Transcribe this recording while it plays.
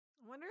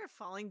wonder if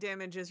falling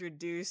damage is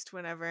reduced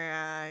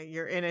whenever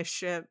you're in a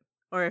ship,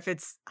 or if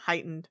it's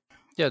heightened.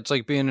 Yeah, it's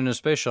like being in a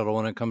space shuttle.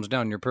 When it comes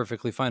down, you're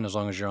perfectly fine as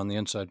long as you're on the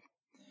inside.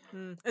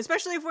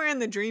 Especially if we're in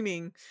the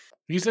dreaming.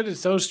 You said it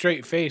so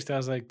straight-faced. I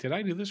was like, did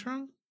I do this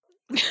wrong?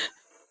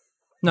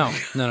 No.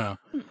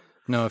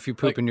 No, if you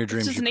poop in your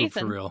dreams, just you poop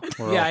Nathan. for real.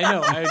 Yeah, I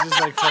know. I was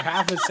just like, for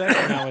half a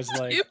second, I was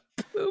like... You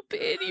poop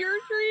in your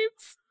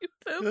dreams. You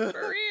poop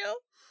for real.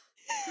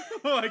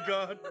 Oh my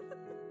god.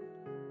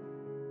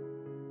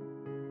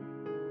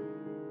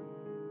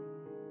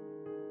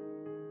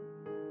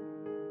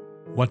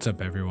 What's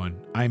up, everyone?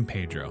 I'm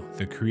Pedro,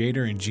 the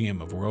creator and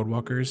GM of World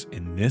Walkers,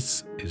 and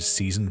this is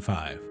Season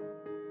 5.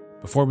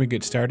 Before we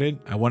get started,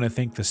 I want to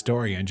thank the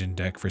Story Engine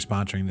deck for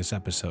sponsoring this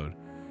episode.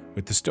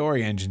 With the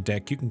Story Engine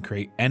deck, you can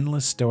create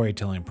endless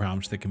storytelling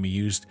prompts that can be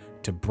used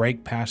to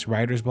break past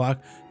writer's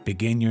block,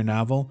 begin your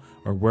novel,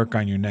 or work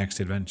on your next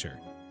adventure.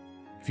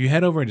 If you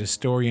head over to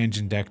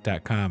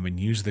storyenginedeck.com and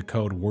use the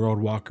code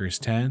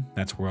WorldWalkers10,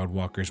 that's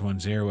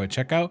WorldWalkers10 at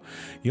checkout,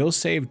 you'll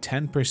save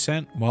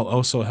 10% while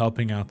also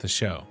helping out the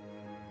show.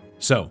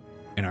 So,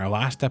 in our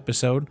last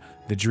episode,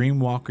 the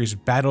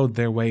Dreamwalkers battled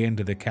their way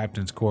into the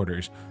captain's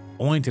quarters,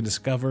 only to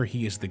discover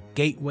he is the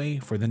gateway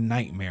for the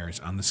nightmares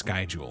on the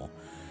Sky Jewel.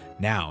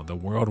 Now, the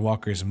World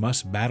Walkers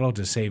must battle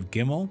to save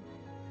Gimel,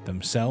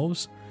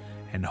 themselves,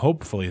 and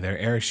hopefully their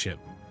airship,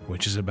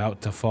 which is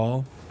about to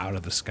fall out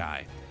of the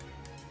sky.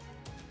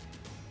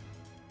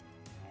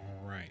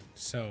 Alright,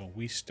 so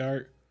we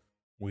start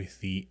with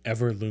the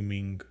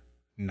ever-looming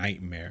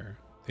nightmare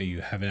that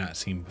you have not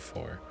seen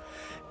before.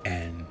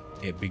 And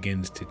it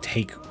begins to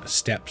take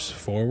steps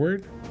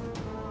forward,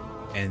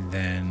 and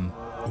then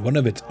one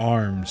of its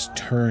arms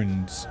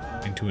turns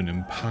into an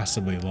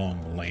impossibly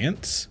long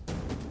lance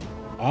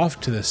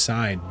off to the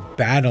side,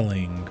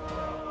 battling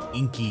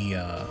inky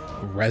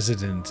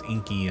residents,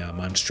 inky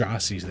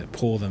monstrosities that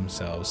pull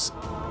themselves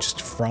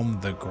just from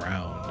the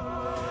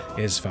ground.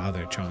 Is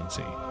Father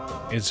Chauncey,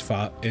 is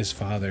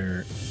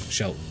Father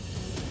Shelton.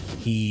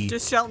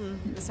 Just Shelton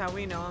is how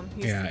we know him.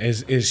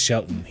 Is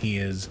Shelton. He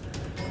is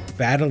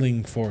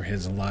battling for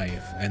his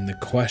life, and the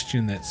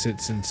question that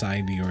sits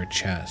inside your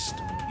chest,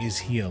 is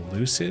he a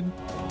lucid?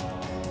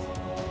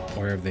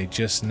 Or have they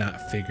just not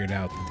figured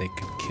out that they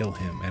could kill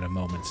him at a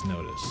moment's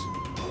notice?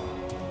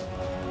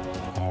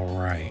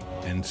 Alright,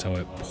 and so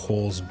it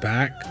pulls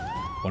back,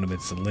 one of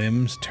its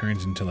limbs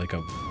turns into like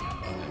a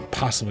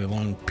possibly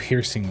long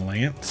piercing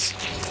lance.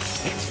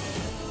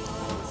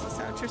 This is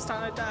how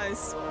Tristana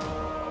dies.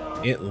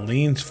 It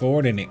leans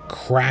forward and it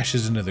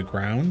crashes into the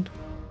ground.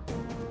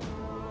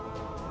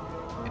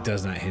 It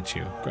does not hit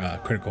you.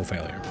 Critical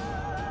failure.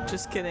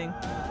 Just kidding.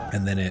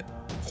 And then it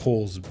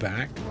pulls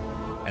back,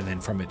 and then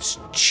from its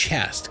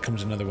chest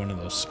comes another one of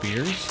those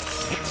spears.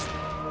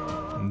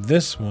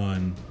 This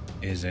one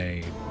is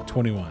a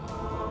 21.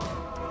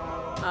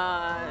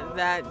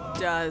 That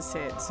does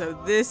hit. So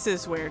this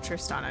is where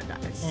Tristana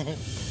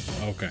dies.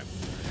 Okay.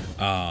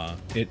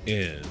 It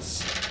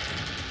is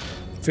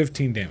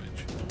 15 damage.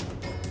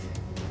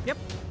 Yep.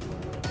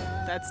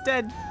 That's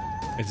dead.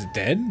 Is it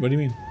dead? What do you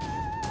mean?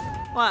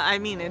 Well, I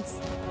mean, it's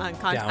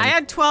unconscious. Down. I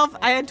had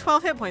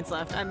 12 hit points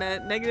left. I'm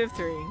at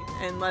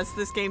 -3. Unless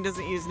this game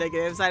doesn't use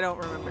negatives, I don't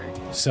remember.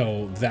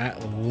 So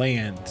that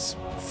lance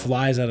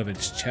flies out of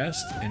its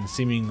chest, and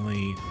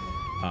seemingly,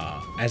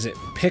 as it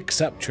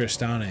picks up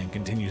Tristana and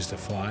continues to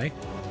fly,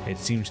 it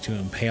seems to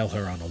impale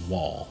her on a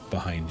wall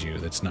behind you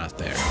that's not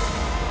there.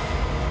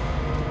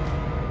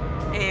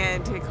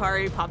 And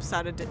Hikari pops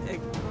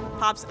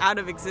out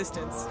of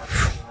existence.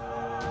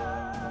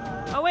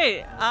 Oh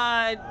wait,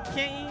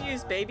 can't you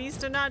use babies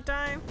to not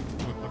die?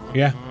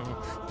 Yeah.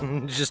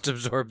 Just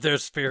absorb their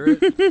spirit.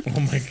 Oh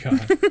my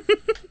god.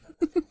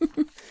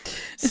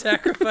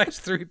 Sacrifice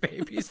 3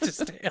 babies to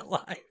stay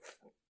alive.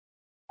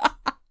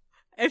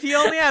 If you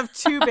only have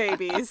 2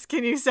 babies,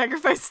 can you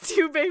sacrifice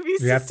 2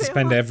 babies? You have to stay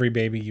spend alive? every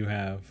baby you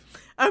have.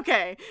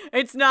 Okay,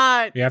 it's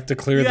not. You have to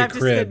clear You the have to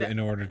crib spend- in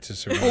order to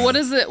survive. Well, what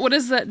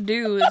does that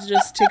do? It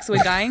just takes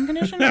away dying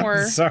condition,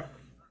 or Sorry.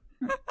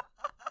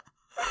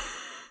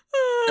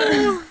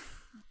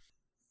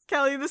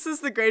 Kelly, this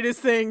is the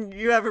greatest thing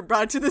you ever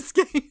brought to this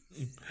game.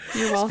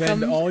 you're welcome.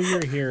 Spend all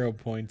your hero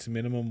points,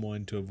 minimum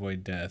 1, to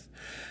avoid death.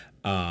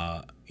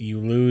 You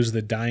lose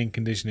the dying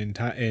condition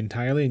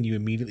entirely, and you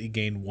immediately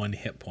gain 1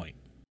 hit point.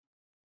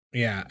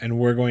 Yeah, and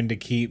we're going to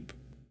keep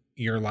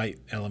your light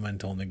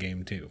elemental in the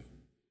game too.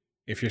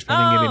 If you're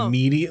spending it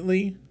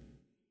immediately.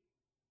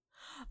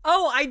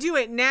 Oh, I do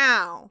it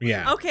now.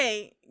 Yeah.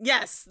 Okay,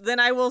 yes. Then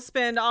I will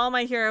spend all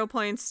my hero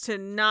points to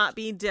not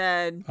be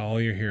dead.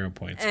 All your hero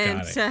points. And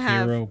Got it. to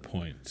have- Hero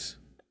points.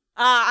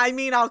 I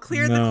mean, I'll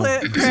clear No.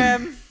 the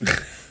crib.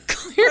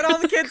 Put all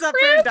the kids up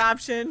for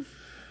adoption.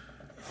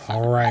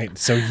 All right.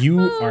 So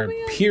you are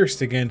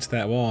pierced against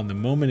that wall, and the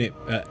moment it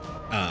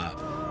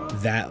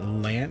that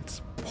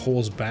lance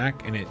pulls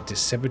back and it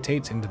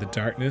dissipates into the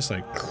darkness,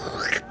 like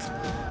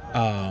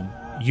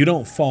you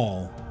don't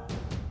fall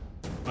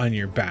on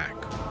your back.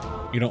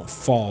 You don't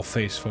fall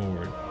face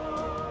forward.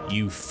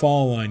 You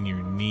fall on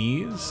your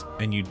knees,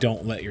 and you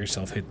don't let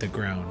yourself hit the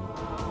ground.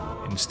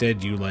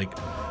 Instead, you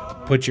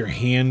put your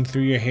hand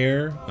through your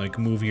hair,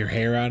 move your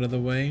hair out of the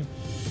way,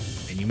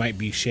 and you might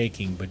be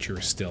shaking, but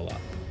you're still up.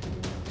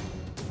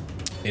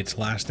 Its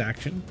last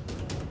action.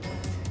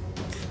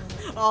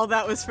 All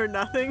that was for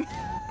nothing.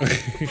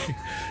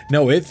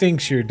 No, it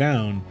thinks you're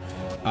down.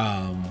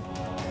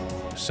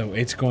 So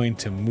it's going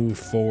to move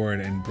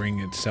forward and bring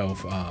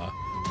itself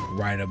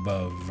right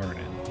above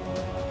Vernon.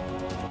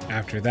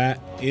 After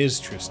that is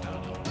Tristana.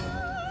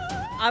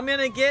 I'm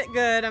gonna get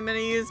good. I'm gonna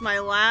use my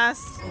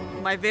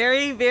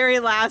very, very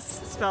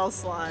last spell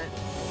slot.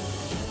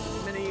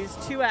 I'm gonna use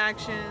 2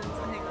 actions.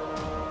 Hang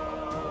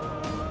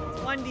on.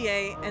 It's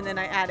 1d8, and then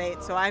I add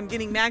 8. So I'm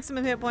getting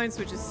maximum hit points,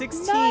 which is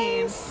 16.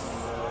 Nice.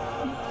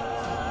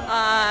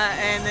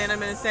 And then I'm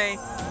gonna say,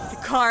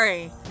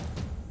 Hikari,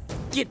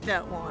 get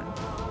that one.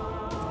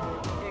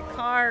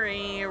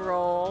 Hikari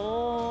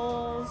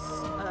rolls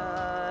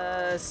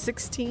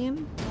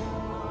 16.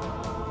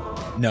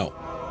 No.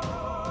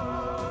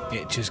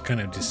 It just kind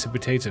of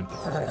dissipates and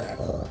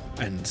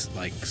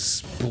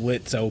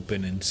splits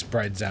open and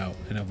spreads out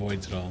and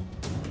avoids it all.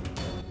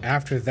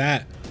 After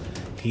that,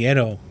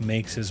 Hiedo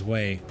makes his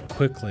way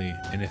quickly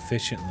and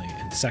efficiently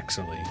and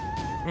sexily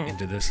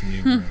into this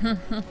new room.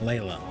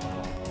 Layla.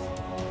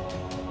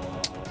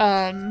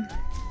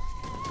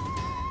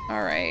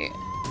 Alright.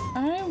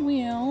 I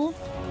will.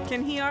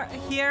 Can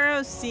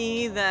Hierro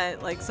see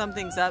that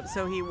something's up,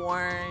 so he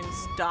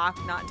warns Doc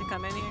not to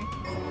come in here?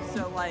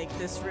 So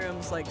this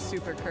room's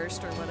super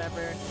cursed or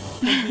whatever.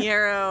 Can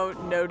Hierro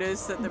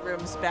notice that the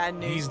room's bad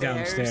news? He's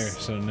downstairs,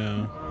 so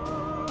no.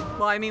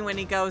 Well, I mean when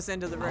he goes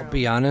into the room. I'll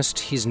be honest,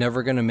 he's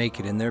never going to make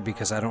it in there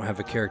because I don't have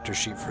a character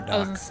sheet for I was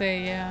gonna Doc.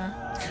 say,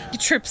 yeah. He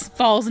trips,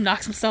 falls, and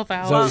knocks himself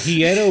out. So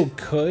Hiedo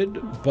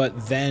could,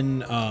 but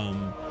then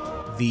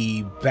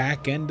the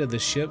back end of the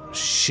ship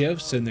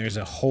shifts and there's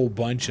a whole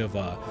bunch of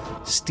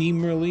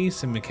steam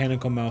release and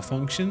mechanical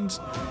malfunctions,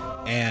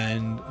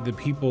 and the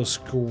people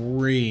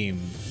scream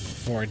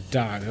for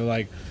Doc. They're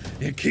like,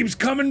 it keeps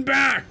coming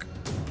back!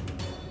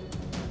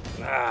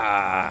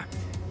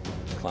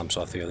 Clomps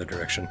off the other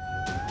direction.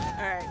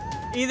 Alright.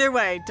 Either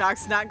way,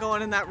 Doc's not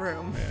going in that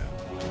room.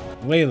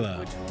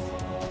 Layla,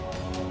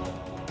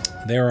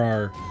 there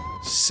are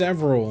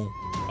several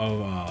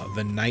of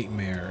the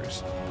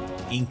nightmares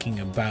inking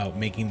about,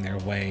 making their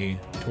way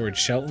towards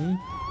Shelton.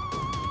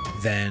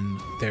 Then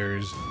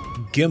there's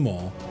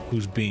Gimel,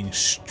 who's being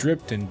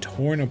stripped and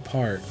torn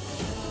apart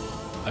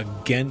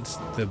against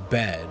the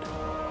bed,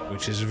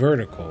 which is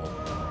vertical.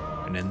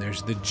 And then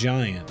there's the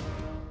giant,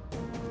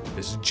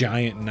 this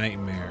giant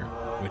nightmare,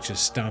 which is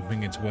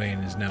stomping its way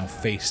and is now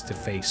face to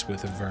face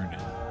with Vernon.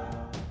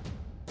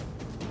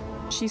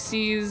 She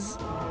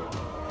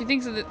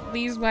thinks that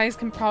these guys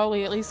can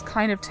probably at least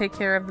kind of take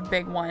care of the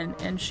big one,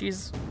 and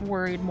she's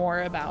worried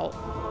more about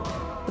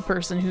the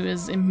person who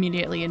is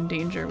immediately in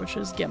danger, which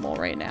is Gimel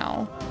right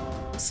now.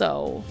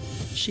 So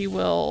she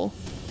will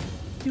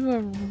do a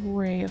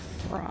Ray of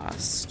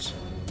Frost.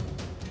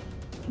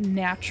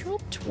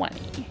 Natural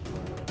 20.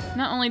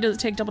 Not only does it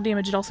take double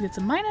damage, it also gets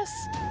a minus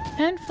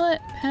 10-foot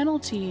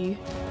penalty.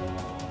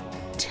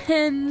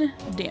 10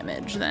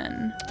 damage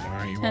then.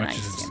 Alright, you 10 watch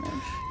ice as it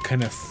damage.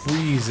 kind of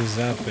freezes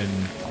up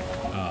and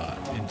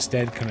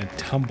instead kind of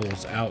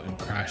tumbles out and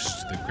crashes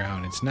to the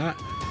ground. It's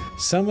not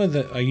some of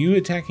the... Are you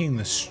attacking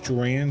the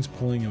strands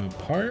pulling him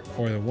apart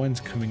or the ones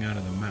coming out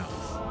of the mouth?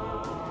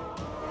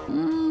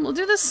 We'll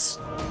do the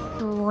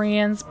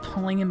strands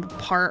pulling him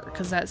apart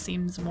because that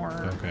seems more...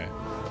 Okay.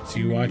 So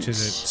you watch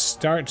as it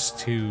starts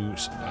to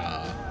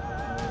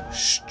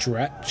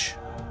stretch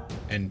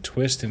and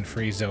twist and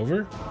freeze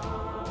over,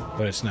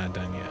 but it's not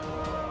done yet.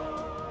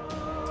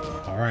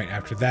 Alright,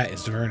 after that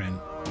is Vernon.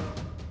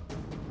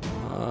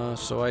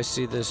 So I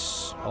see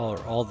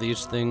all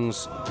these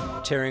things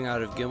tearing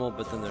out of Gimel,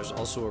 but then there's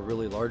also a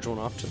really large one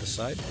off to the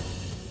side.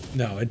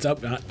 No, it's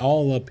up,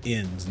 all up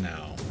ends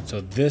now.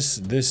 So this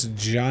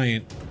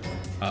giant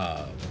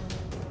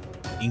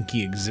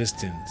inky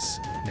existence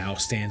now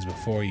stands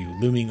before you,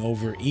 looming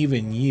over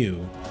even you,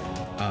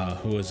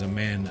 who is a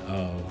man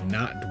of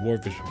not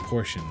dwarfish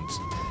proportions.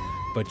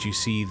 But you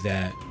see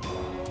that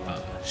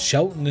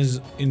Shelton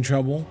is in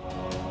trouble.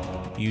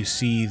 You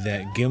see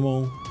that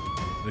Gimel,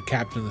 the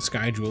captain of the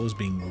Sky Jewel, is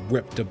being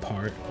ripped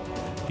apart.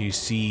 You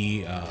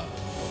see,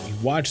 you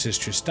watch as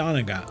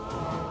Tristana got,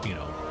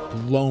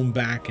 blown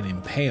back and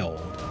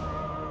impaled,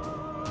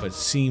 but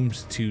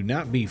seems to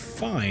not be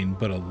fine,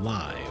 but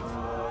alive.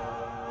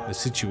 The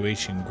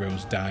situation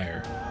grows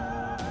dire.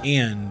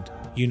 And,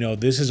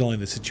 this is only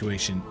the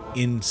situation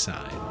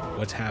inside.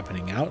 What's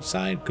happening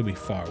outside could be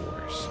far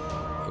worse.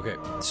 Okay,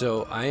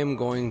 so I am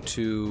going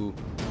to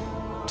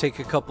take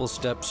a couple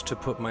steps to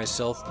put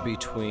myself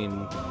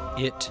between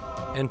it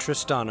and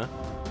Tristana.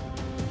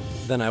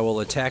 Then I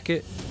will attack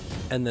it,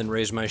 and then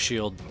raise my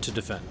shield to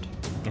defend.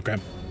 Okay.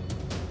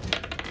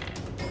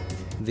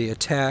 The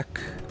attack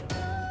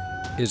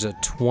is a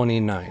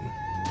 29.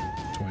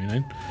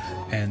 29.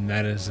 And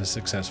that is a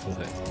successful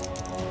hit.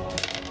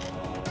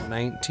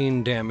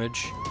 19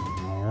 damage.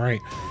 All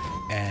right.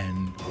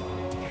 And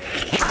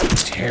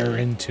tear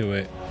into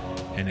it.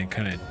 and it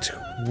kind of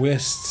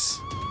twists,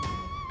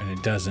 and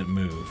it doesn't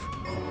move.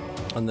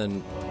 And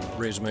then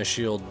raise my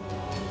shield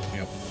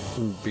Yep.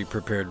 and be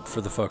prepared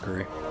for the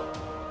fuckery.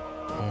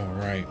 All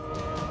right.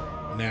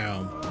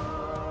 Now,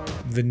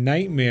 the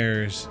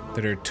nightmares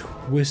that are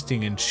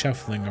twisting and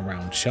shuffling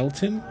around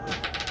Shelton,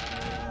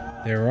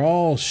 they're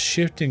all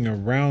shifting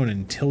around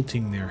and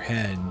tilting their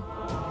head.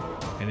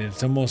 And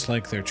it's almost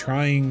like they're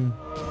trying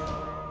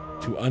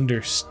to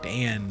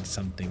understand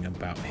something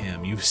about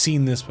him. You've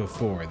seen this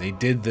before. They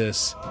did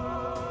this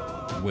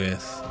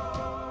with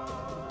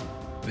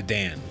the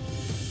Dan.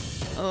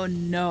 Oh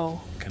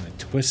no. Kind of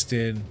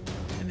twisted,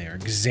 and they were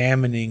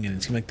examining, and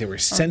it seemed like they were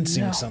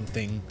sensing no.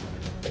 something.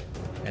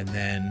 And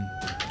then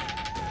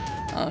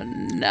Oh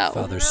no.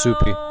 Father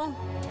Soupy.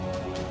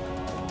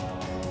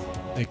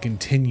 they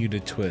continue to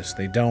twist.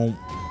 They don't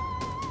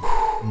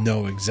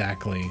know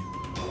exactly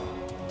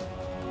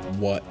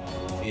what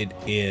it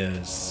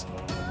is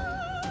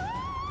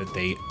that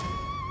they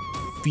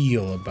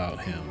feel about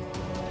him.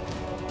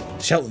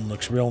 Shelton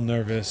looks real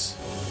nervous,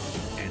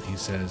 and he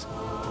says,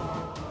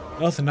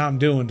 "Nothing I'm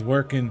doing's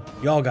working.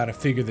 Y'all gotta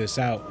figure this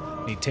out."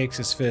 And he takes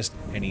his fist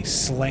and he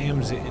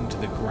slams it into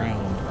the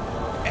ground,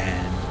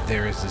 and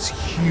there is this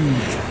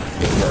huge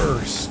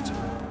burst,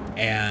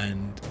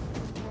 and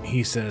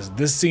he says,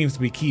 "This seems to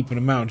be keeping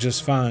him out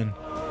just fine.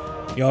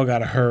 Y'all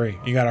gotta hurry.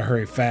 You gotta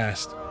hurry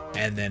fast."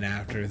 And then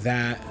after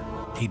that,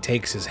 he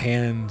takes his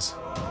hands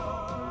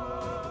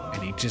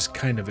and he just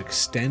kind of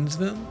extends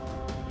them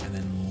and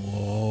then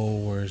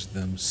lowers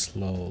them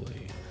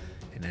slowly.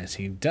 And as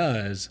he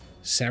does,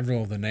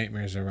 several of the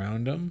nightmares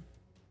around him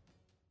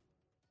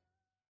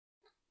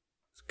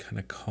kind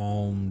of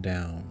calm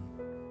down,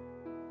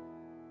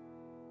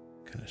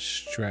 kind of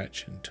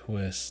stretch and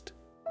twist.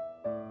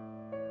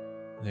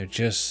 They're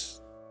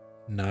just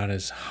not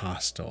as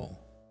hostile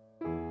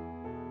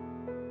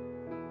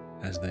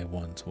as they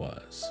once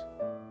was.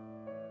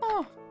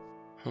 Oh.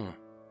 Huh.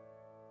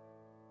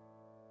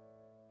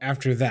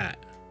 After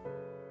that,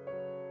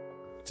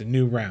 it's a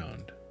new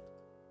round.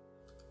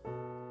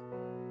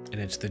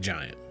 And it's the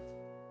giant.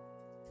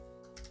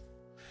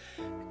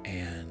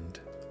 And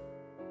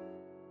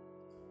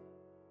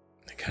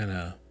it kind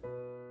of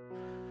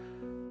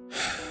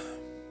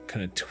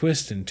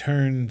twists and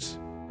turns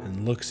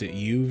and looks at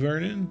you,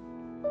 Vernon.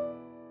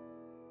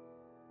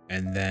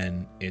 And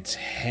then its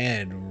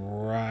head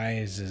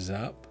rises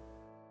up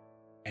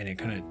and it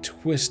kind of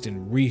twists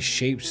and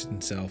reshapes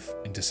itself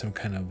into some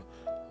kind of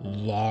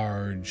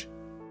large,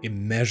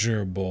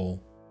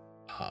 immeasurable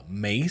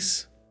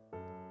mace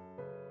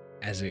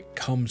as it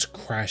comes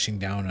crashing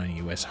down on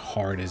you as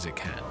hard as it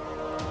can.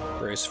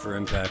 Brace for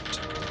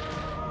impact.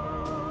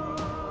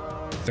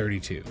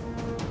 32.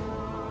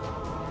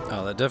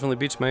 Oh, that definitely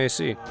beats my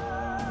AC.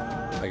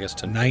 I guess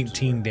 10.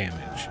 19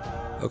 damage.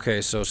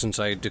 Okay, so since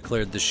I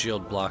declared the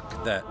shield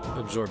block, that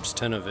absorbs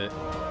 10 of it,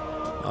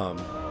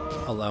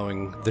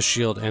 allowing the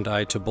shield and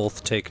I to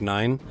both take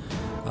 9,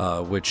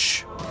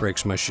 which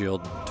breaks my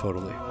shield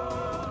totally.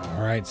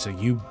 All right, so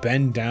you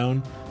bend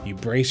down, you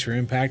brace for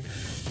impact,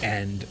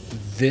 and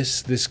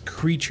this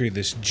creature,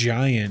 this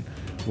giant,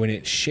 when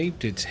it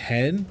shaped its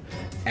head,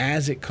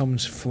 as it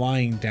comes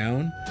flying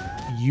down,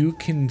 you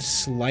can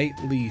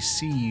slightly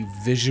see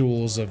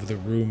visuals of the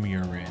room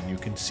you're in. You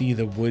can see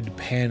the wood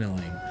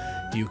paneling.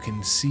 You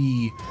can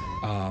see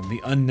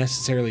the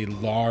unnecessarily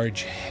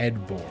large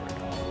headboard.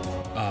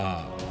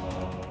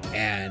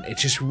 And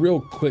it's just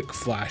real quick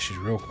flashes,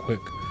 real quick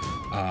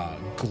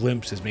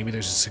glimpses. Maybe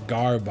there's a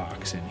cigar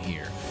box in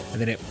here. And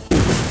then it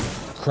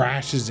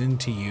crashes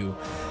into you,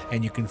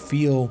 and you can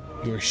feel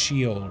your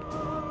shield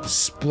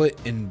split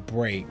and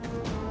break,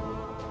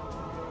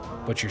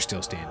 but you're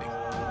still standing.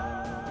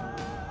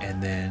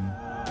 And then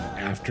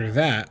after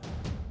that,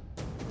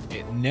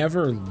 it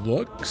never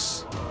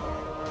looks.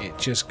 It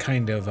just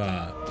kind of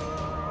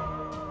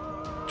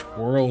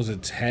twirls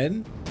its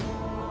head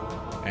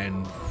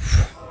and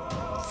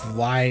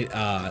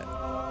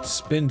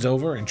spins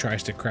over and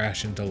tries to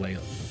crash into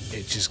Layla.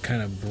 It just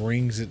kind of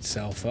brings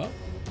itself up,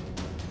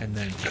 and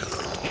then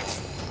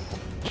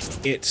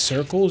it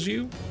circles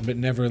you, but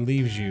never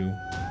leaves you,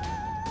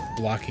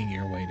 blocking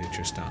your way to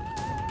Tristana.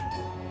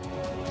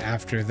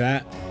 After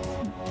that,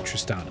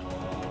 Tristana.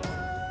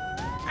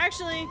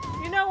 Actually,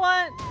 you know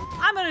what?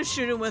 I'm gonna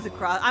shoot him with a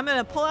I'm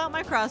gonna pull out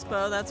my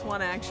crossbow. That's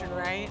one action,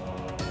 right?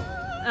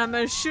 And I'm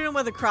gonna shoot him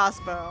with a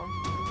crossbow.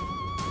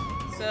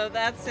 So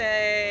that's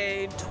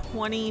a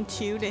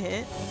 22 to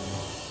hit.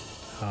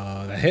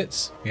 That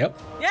hits. Yep.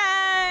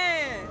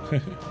 Yay!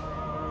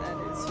 That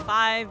is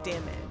 5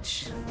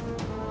 damage.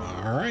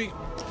 All right.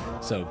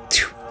 So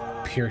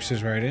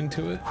pierces right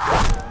into it.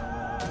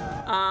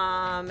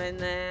 And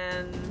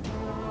then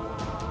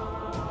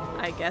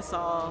I guess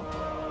I'll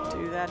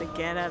do that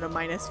again at a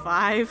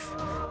 -5.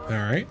 All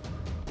right.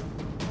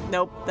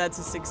 Nope, that's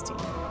a 16.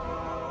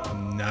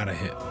 Not a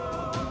hit.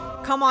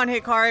 Come on,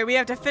 Hikari, we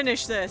have to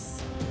finish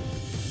this.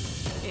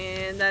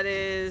 And that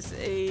is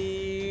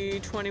a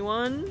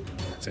 21.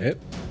 That's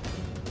it.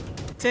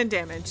 10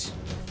 damage.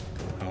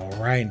 All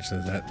right.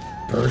 So that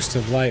burst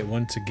of light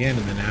once again,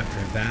 and then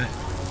after that,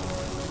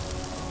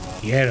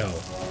 Hiedo.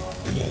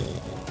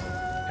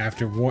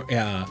 After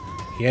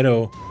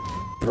Hiedo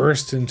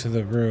bursts into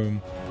the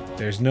room,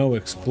 there's no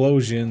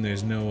explosion,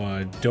 there's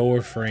no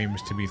door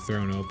frames to be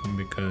thrown open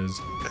because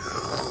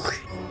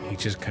he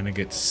just kind of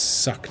gets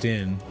sucked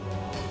in.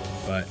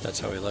 But That's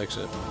how he likes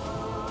it.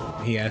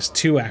 he has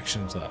 2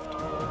 actions left.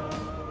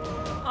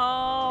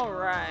 All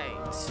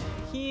right.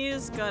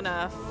 He's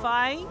gonna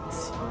fight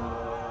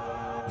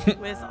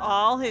with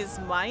all his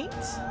might.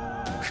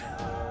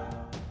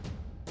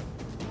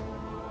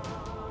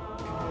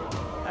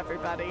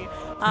 Everybody.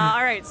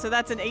 All right, so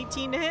that's an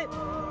 18 to hit.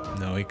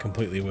 No, he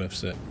completely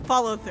whiffs it.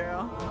 Follow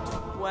through.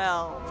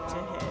 12 to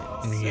hit.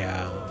 So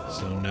Yeah,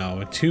 so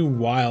no, 2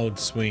 wild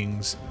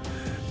swings.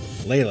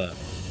 Layla.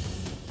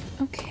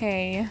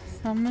 Okay,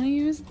 so I'm gonna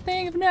use a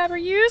thing I've never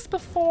used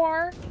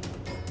before.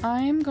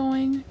 I'm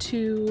going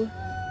to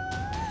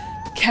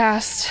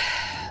cast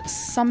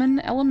Summon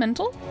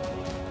Elemental,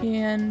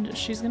 and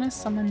she's gonna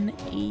summon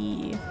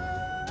a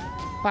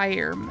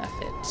fire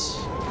method.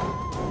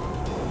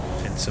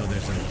 And so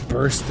there's a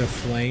burst of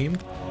flame,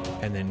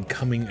 and then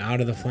coming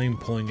out of the flame,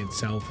 pulling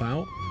itself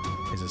out,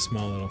 is a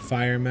small little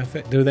fire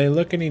method. Do they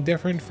look any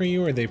different for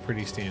you, or are they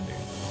pretty standard?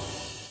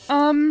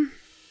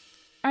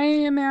 I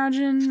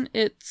imagine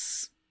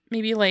it's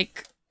maybe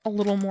like a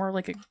little more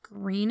like a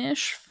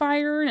greenish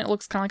fire, and it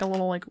looks kind of like a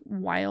little like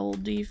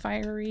wildy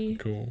fiery.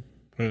 Cool.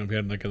 I don't know if you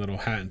had like a little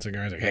hat and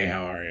cigars, like, hey,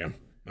 how are you?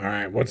 All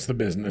right, what's the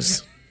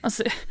business? I'll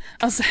say,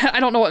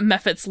 I don't know what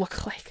methods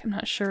look like. I'm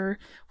not sure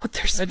what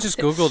they're I supposed just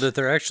to. googled it.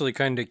 They're actually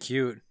kind of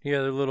cute.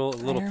 Yeah, they're little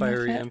Fire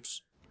fiery method?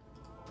 imps.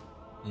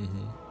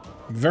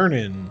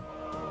 Vernon.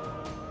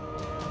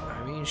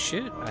 I mean,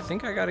 shit. I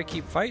think I gotta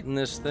keep fighting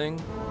this thing.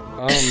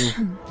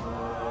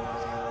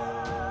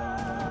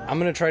 I'm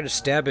gonna try to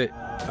stab it.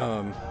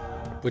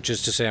 Which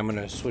is to say, I'm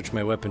gonna switch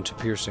my weapon to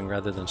piercing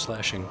rather than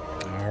slashing.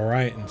 All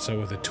right, and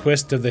so with a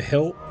twist of the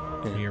hilt,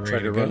 Yeah, you're try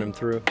ready to to run go. him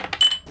through.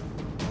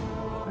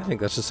 I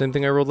think that's the same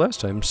thing I rolled last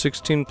time.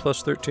 16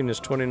 plus 13 is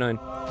 29.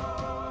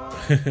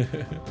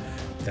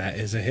 That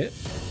is a hit.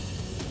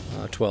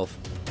 12.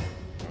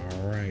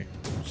 All right,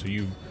 so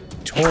you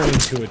tore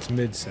into its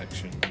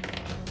midsection.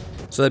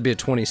 So that'd be a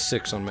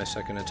 26 on my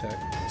second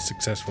attack.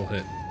 Successful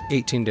hit.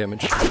 18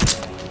 damage.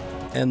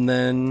 And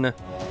then...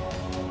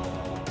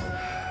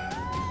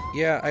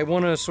 Yeah, I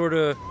want to sort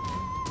of...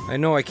 I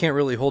know I can't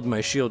really hold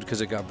my shield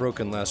because it got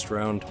broken last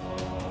round.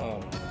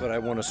 But I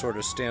want to sort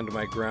of stand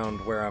my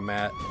ground where I'm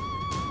at.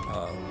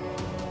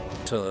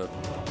 To...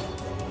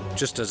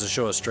 Just as a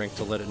show of strength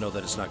to let it know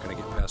that it's not going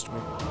to get past me.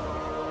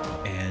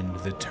 And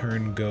the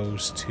turn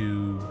goes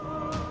to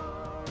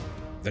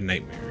the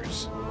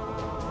nightmares.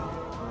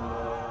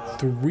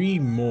 3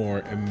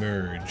 more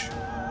emerge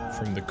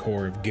from the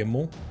core of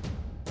Gimel.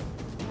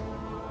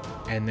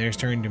 And they're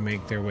starting to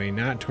make their way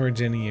not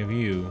towards any of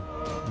you,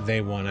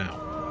 they want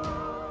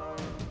out.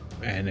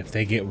 And if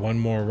they get one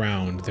more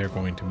round, they're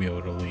going to be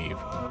able to leave.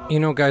 You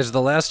know, guys,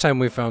 the last time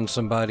we found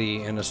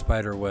somebody in a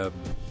spider web,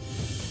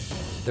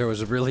 there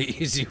was a really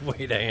easy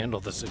way to handle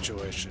the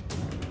situation.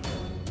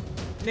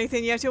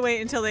 Nathan, you have to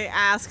wait until they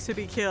ask to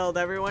be killed.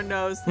 Everyone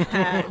knows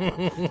that.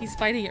 He's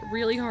fighting it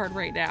really hard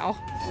right now.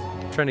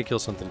 I'm trying to kill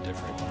something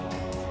different.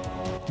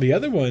 The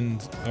other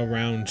ones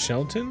around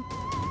Shelton,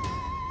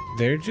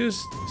 they're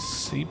just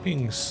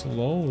seeping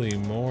slowly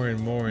more and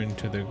more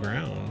into the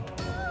ground.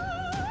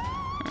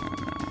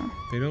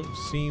 They don't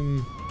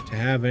seem to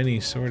have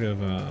any sort of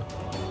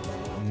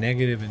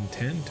negative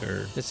intent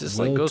or This is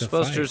like will to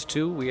Ghostbusters fight.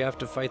 2. We have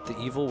to fight the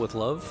evil with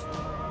love.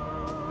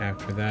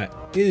 After that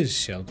is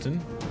Shelton.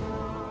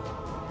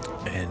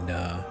 And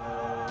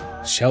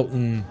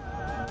Shelton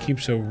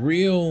keeps a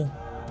real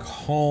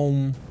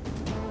calm,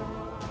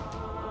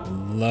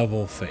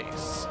 level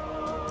face.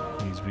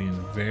 He's being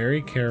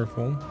very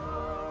careful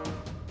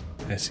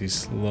as he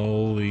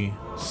slowly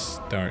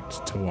starts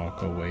to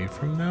walk away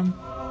from them.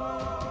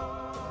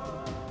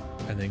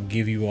 And then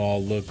give you all a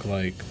look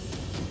like,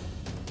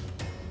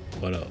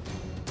 what up?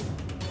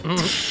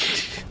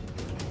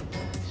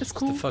 It's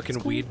cool. The fucking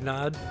it's cool. weed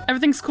nod.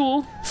 Everything's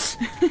cool.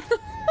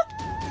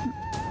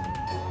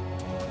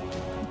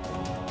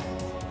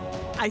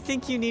 I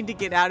think you need to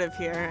get out of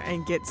here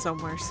and get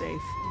somewhere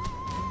safe.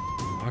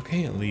 I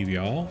can't leave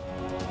y'all.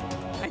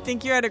 I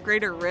think you're at a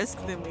greater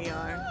risk than we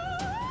are.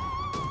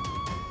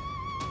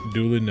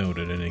 Duly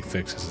noted, and he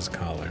fixes his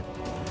collar.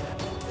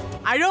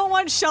 I don't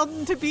want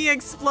Sheldon to be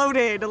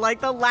exploded like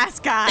the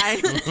last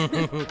guy.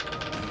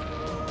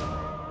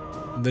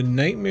 The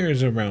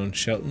nightmares around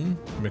Shelton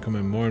are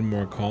becoming more and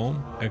more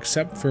calm,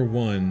 except for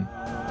one,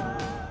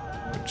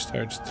 which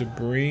starts to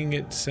bring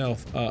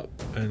itself up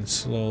and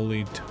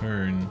slowly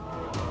turn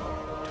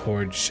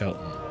towards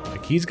Shelton.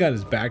 Like he's got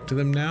his back to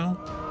them now.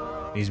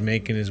 He's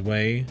making his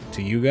way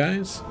to you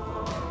guys.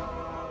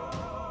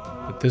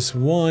 But this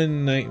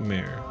one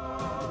nightmare,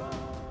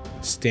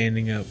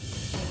 standing up,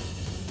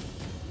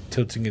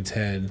 tilting its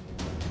head,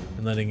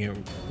 and letting it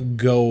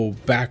go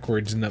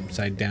backwards and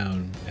upside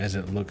down as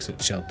it looks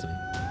at Shelton.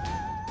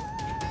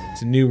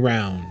 It's a new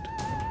round.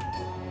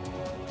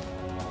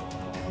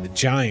 The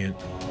giant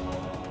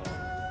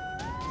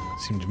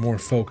seems more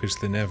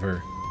focused than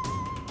ever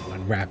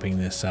on wrapping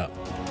this up.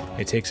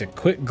 It takes a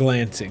quick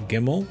glance at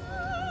Gimel,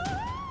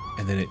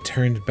 and then it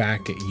turns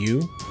back at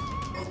you,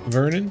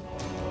 Vernon,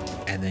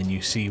 and then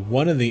you see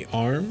one of the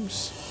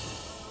arms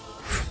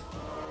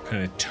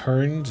kind of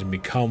turns and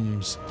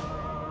becomes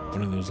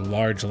one of those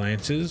large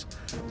lances,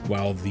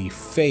 while the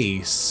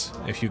face,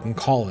 if you can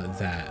call it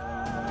that,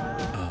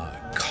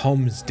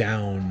 comes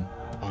down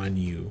on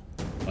you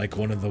like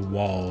one of the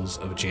walls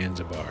of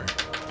Zanzibar.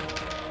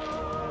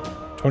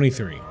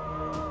 23.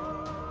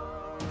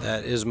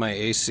 That is my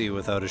AC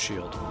without a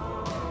shield.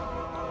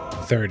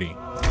 30.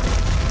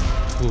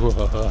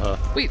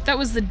 Wait, that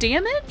was the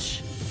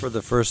damage? For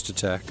the first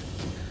attack.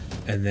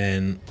 And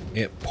then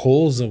it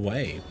pulls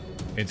away.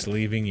 It's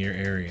leaving your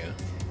area.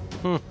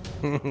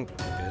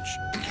 Bitch.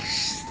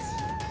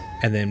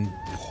 And then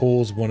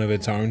pulls one of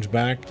its arms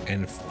back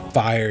and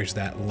fires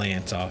that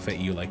lance off at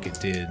you like it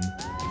did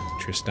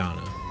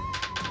Tristana.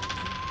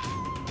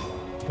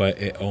 But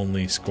it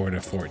only scored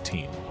a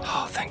 14.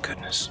 Oh, thank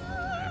goodness.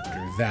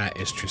 After that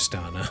is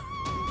Tristana.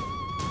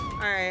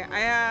 Alright, I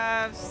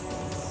have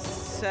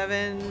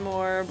 7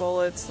 more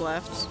bullets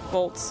left.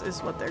 Bolts is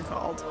what they're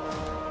called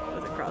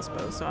with a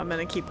crossbow, so I'm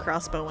gonna keep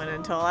crossbowing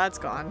until that's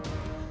gone.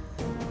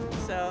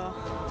 So,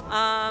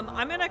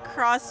 I'm gonna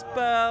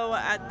crossbow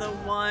at the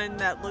one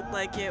that looked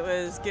like it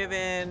was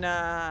given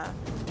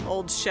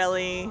old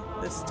Shelly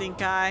the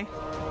stink eye.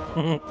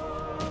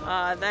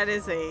 That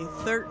is a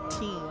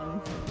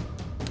 13.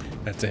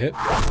 That's a hit.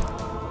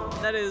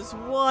 That is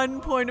 1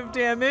 point of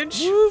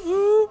damage. Whoop,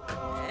 whoop.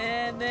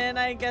 And then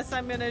I guess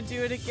I'm gonna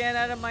do it again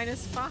at a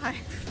 -5.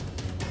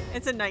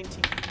 It's a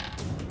 19.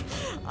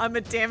 I'm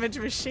a damage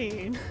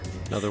machine.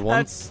 Another one.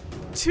 That's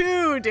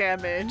 2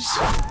 damage.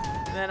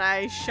 Then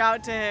I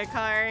shout to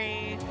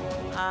Hikari,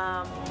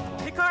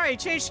 Hikari,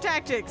 change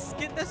tactics.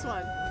 Get this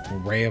one.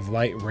 A ray of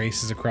light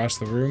races across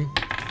the room.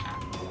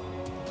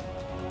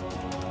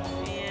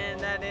 And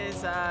that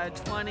is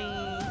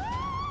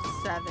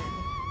 27.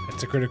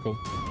 That's a critical.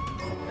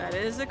 That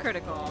is a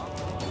critical.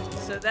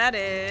 So that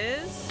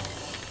is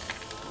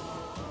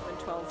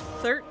 12,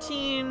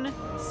 13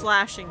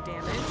 slashing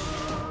damage.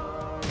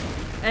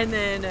 And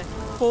then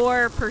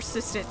 4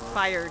 persistent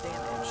fire damage.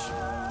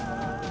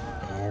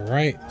 All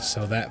right,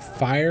 so that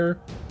fire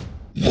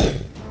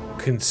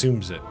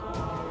consumes it.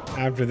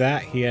 After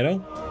that,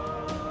 Hiedo.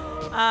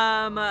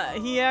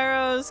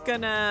 Hiero's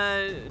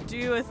gonna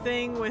do a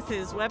thing with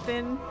his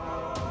weapon.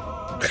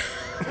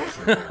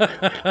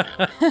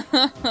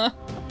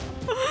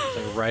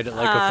 Ride it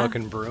like a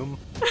fucking broom.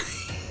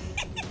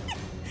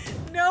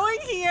 Knowing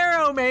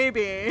Hiero,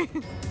 maybe.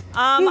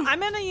 I'm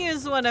gonna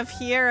use one of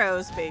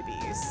Hiero's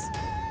babies.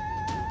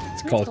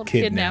 It's called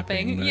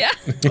kidnapping. but- Yeah.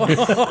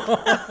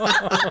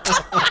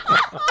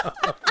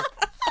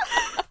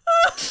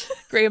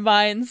 Great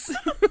minds.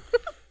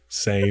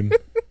 Same.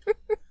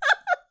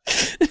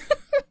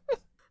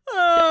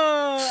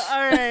 Oh,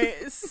 all right.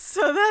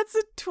 So that's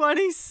a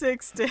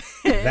 26 to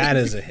hit. That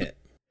is a hit.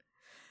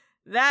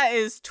 That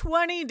is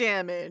 20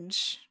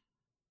 damage.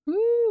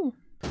 Woo.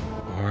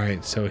 All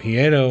right, so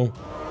Hiedo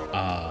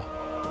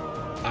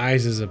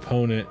eyes his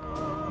opponent,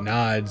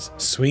 nods,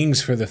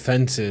 swings for the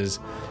fences,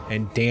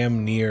 and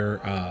damn near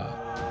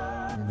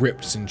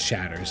rips and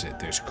shatters it.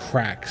 There's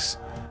cracks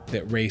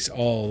that race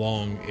all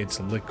along its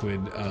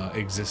liquid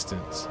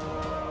existence.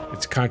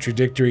 It's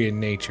contradictory in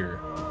nature,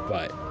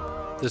 but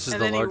This is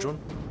And the then he- large one?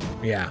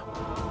 yeah.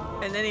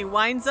 And then he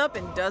winds up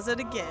and does it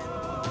again.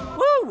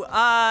 Woo!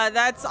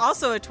 That's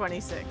also a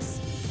 26.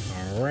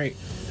 All right.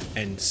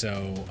 And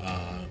so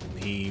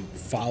he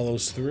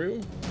follows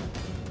through,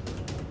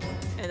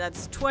 And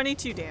that's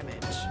 22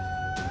 damage.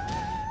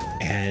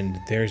 and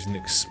there's an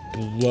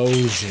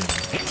explosion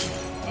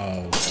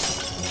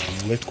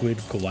of liquid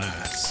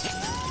glass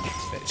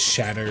that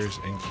shatters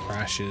and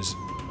crashes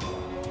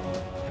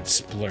and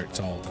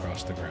splurts all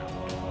across the ground.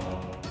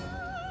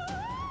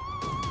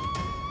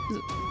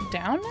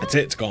 Down now? That's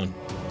it. It's gone.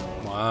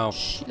 Wow.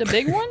 The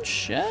big one?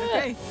 Shit.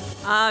 Okay.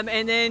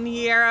 And then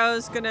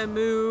Hiero's gonna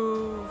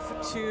move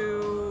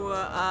to,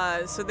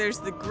 so there's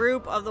the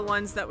group of the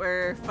ones that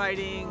were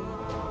fighting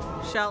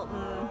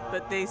Shelton,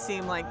 but they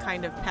seem like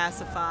kind of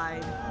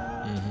pacified.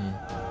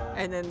 Mm-hmm.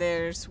 And then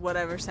there's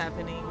whatever's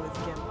happening with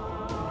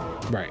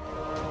Gimel. Right.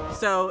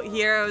 So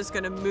Hiero's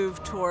gonna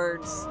move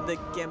towards the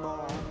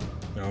Gimel.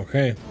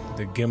 Okay.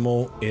 The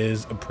Gimel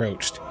is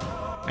approached.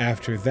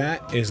 After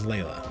that is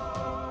Layla.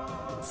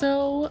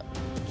 So,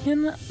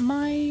 can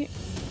my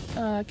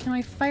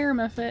fire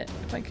method,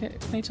 can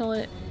I tell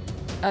it,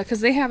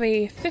 because they have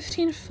a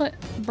 15-foot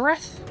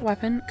breath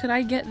weapon, could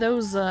I get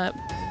those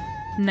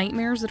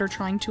nightmares that are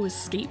trying to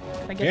escape?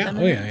 Could I get Yeah. them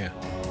Oh in yeah. there?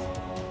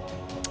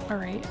 All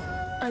right,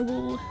 I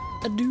will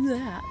do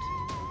that.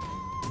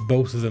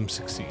 Both of them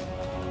succeed.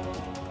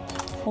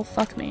 Well,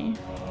 fuck me.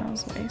 That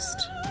was a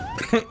waste.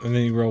 And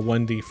then you roll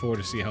 1d4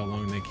 to see how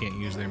long they can't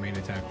use their main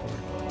attack for.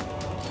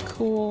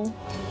 Cool.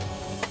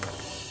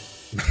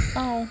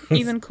 Oh,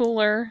 even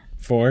cooler.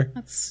 4.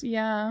 That's,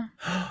 yeah.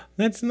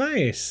 That's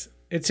nice.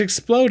 It's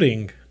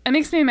exploding. it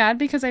makes me mad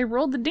because I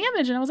rolled the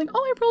damage and I was like, oh,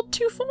 I rolled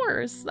 2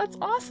 4s. That's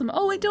awesome.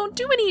 Oh, I don't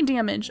do any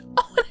damage.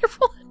 Oh, and I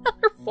rolled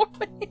another 4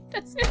 when it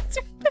does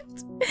it.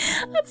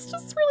 That's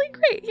just really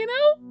great, you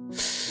know?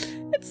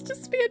 It's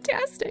just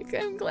fantastic.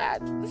 I'm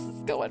glad this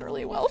is going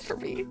really well for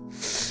me.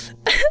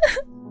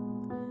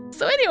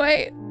 So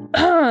anyway,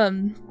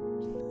 I'm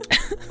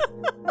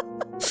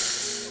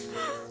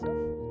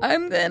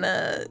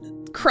gonna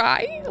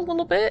cry a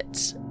little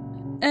bit.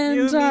 And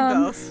you and me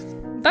both.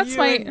 That's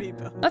You and me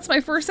both. That's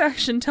my first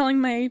action, telling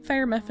my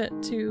fire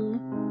mephit to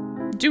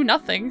do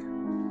nothing.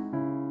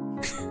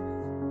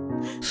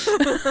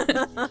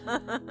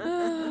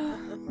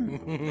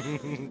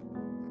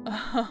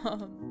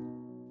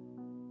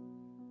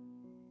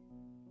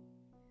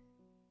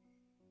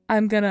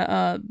 I'm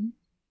gonna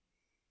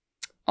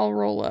I'll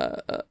roll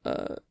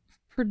a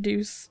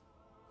produce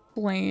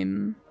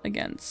flame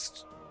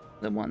against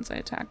the ones I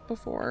attacked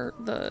before,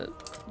 the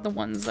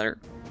ones that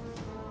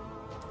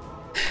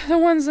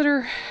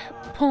are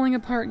pulling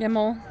apart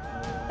Gimmel.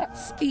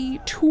 That's a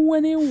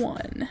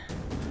 21.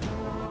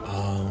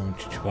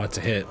 What's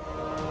a hit?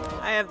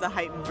 I have the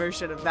heightened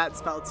version of that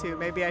spell too.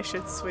 Maybe I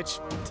should switch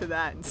to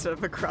that instead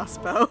of a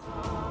crossbow.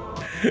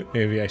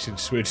 Maybe I should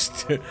switch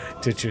to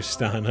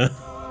Tristana.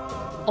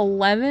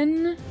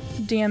 11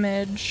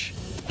 damage.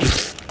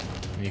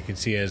 And you can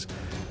see as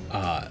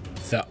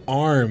the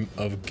arm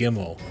of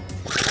Gimmel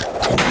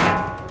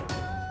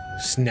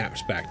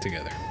snaps back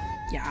together.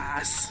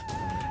 Yes.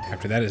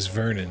 After that is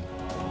Vernon.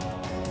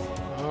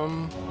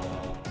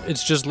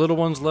 It's just little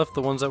ones left,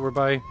 the ones that were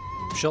by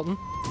Shelton?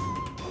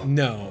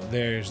 No,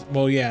 they're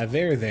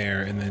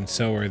there, and then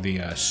so are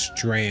the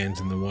strands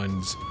and the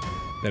ones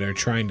that are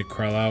trying to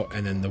crawl out,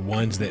 and then the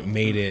ones that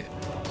made it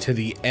to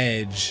the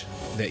edge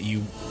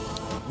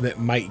that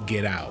might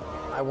get out.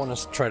 I want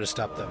to try to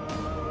stop them.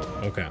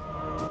 Okay.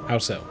 How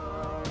so?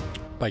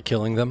 By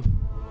killing them.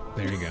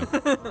 There you go.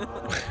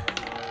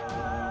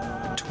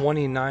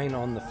 29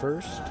 on the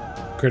first.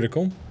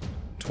 Critical.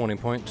 20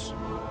 points.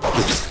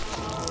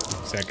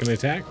 Second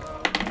attack.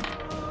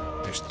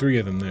 There's 3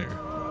 of them there.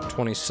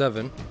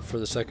 27 for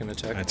the second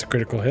attack. That's a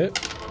critical hit.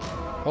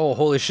 Oh,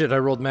 holy shit, I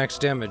rolled max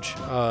damage.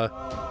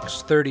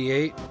 It's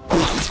 38.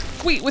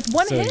 Wait, with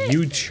one hit? So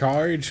you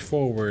charge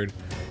forward,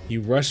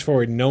 you rush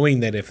forward knowing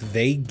that if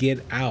they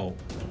get out,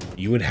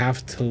 you would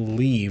have to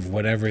leave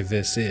whatever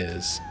this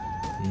is,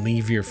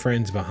 leave your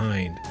friends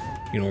behind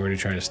in order to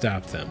try to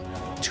stop them.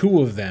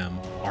 2 of them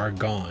are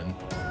gone.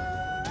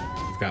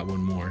 I've got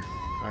 1 more.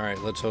 All right,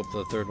 let's hope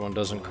the third one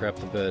doesn't crap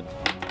the bed.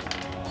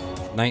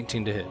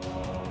 19 to hit.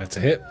 That's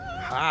a hit.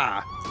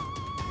 Ha!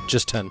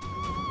 Just 10.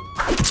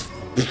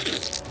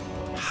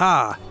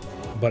 Ha!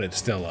 But it's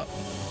still up.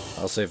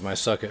 I'll save my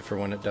suck it for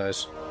when it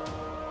dies.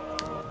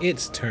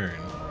 Its turn.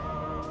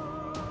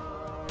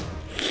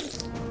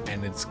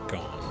 And it's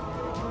gone.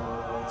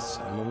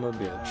 Son of a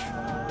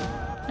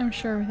bitch. I'm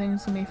sure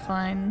everything's gonna be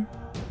fine.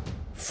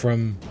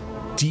 From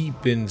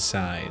deep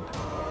inside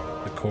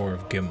the core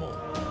of Gimmel,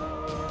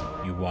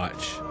 you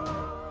watch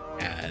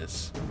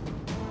as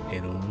a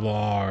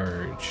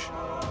large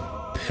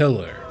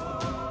pillar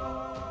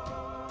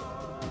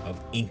of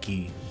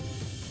inky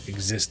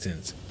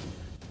existence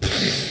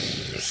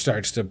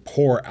starts to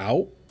pour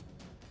out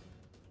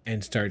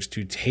and starts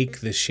to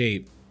take the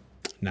shape,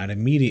 not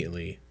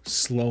immediately,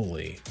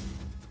 slowly,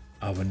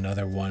 of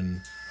another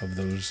one of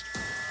those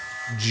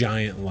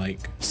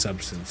giant-like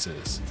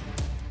substances.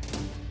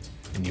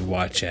 And you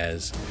watch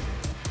as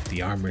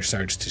the armor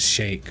starts to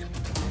shake,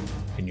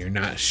 and you're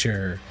not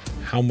sure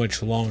how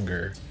much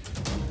longer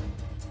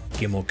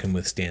Gimmel can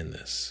withstand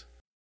this.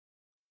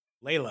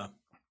 Layla.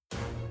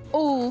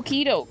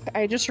 Okie doke.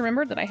 I just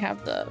remembered that I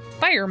have the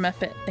fire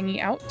mephit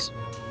thingy out.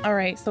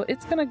 Alright, so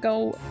it's gonna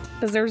go,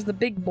 because there's the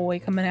big boy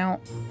coming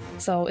out.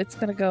 So it's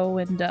gonna go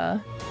and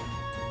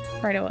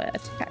try to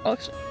attack. Oh,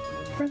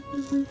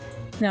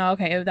 no,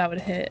 okay, that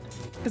would hit.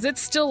 Because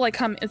it's still like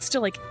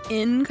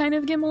in kind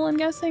of Gimmel, I'm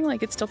guessing.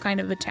 Like it's still kind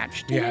of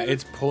attached to Yeah, him.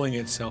 it's pulling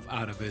itself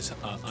out of his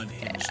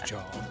unhinged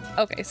jaw.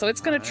 Okay, so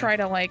it's gonna try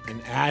to like.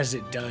 And as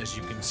it does,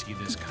 you can see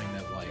this kind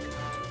of like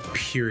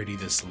purity,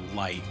 this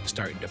light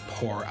starting to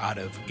pour out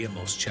of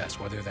Gimmel's chest.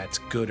 Whether that's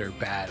good or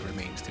bad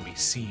remains to be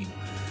seen.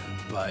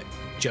 But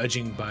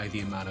judging by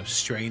the amount of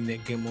strain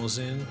that Gimmel's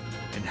in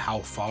and how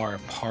far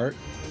apart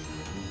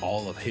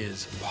all of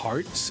his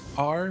parts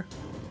are,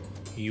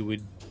 you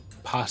would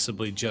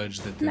possibly judge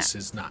that this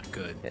is not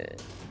good.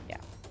 Yeah.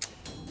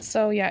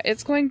 So yeah,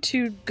 it's going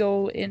to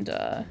go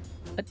into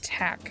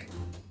attack.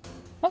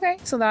 Okay,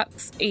 so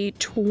that's a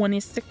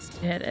 26 to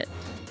hit it.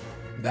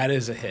 That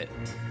is a hit.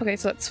 Okay,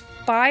 so that's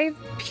 5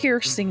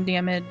 piercing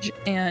damage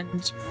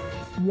and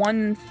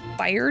 1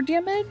 fire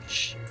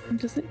damage. And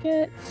does it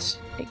get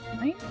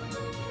ignite?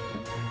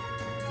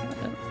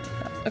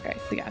 Okay,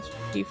 so yeah,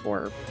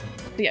 D4.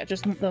 Yeah,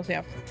 just those.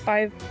 Yeah,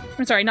 5.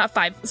 I'm sorry, not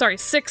 5. Sorry,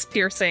 6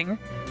 piercing.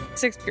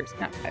 6 piercing,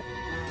 not 5.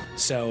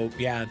 So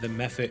yeah, the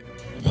mephit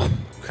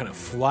kind of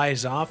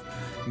flies off,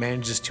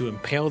 manages to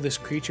impale this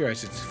creature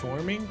as it's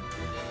forming,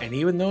 and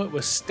even though it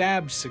was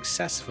stabbed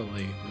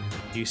successfully,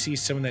 you see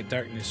some of that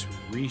darkness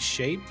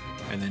reshape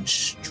and then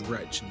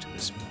stretch into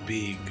this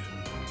big,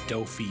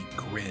 dopey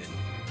grin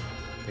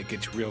that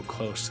gets real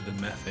close to the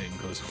Mephit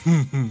and goes,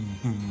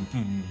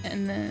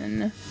 And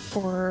then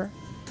for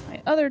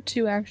my other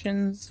 2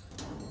 actions,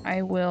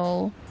 I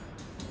will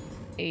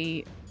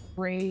a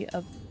Ray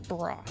of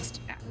Frost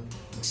at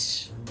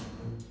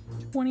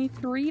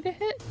 23 to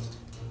hit.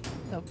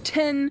 So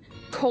 10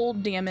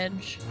 cold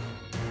damage.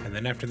 and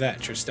then after that,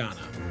 Tristana.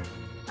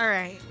 All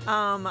right.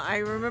 I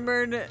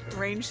remembered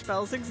range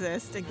spells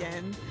exist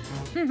again.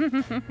 I'm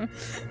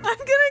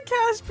gonna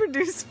cast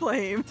Produce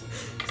Flame.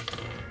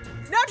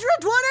 Natural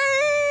 20!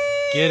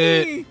 Get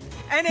it.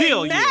 And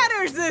Hell it yeah.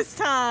 matters this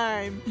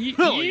time.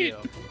 Hell yeah.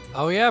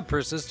 Oh yeah,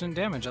 persistent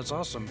damage. That's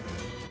awesome.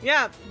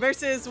 Yeah,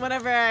 versus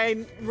whenever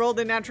I rolled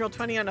a natural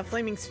 20 on a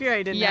flaming sphere,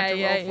 I didn't have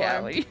to roll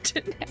for. Well, you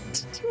didn't have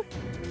to do it.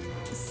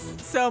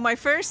 So my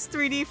first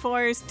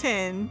 3d4 is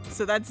 10,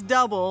 so that's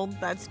double,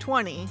 that's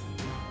 20.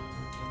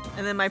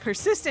 And then my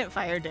persistent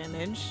fire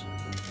damage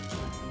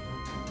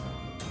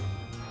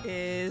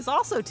is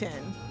also 10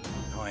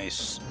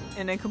 Nice.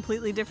 in a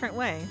completely different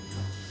way.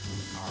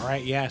 All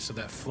right, yeah, so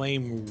that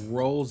flame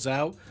rolls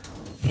out,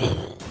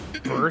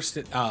 bursts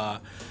it,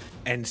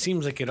 and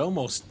seems like it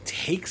almost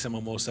takes him,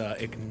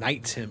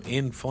 ignites him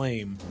in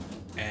flame.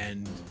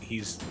 And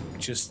he's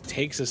just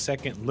takes a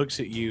second, looks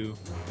at you,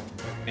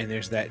 and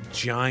there's that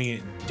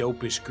giant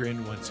dopish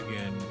grin once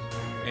again.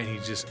 And he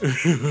just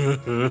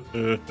and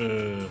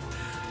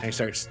he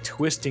starts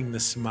twisting the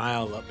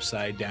smile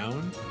upside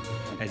down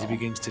as he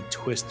begins to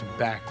twist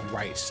back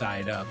right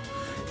side up.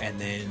 And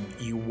then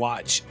you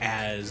watch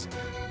as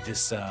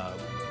this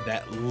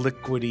that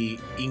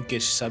liquidy,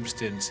 inkish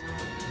substance,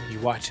 you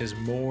watch as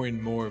more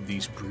and more of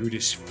these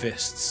brutish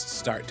fists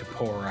start to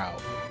pour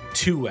out.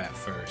 2 at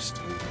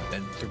first,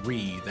 then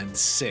 3, then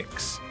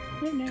 6,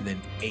 and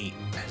then 8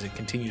 as it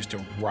continues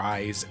to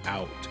rise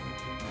out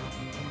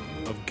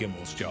of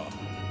Gimmel's jaw.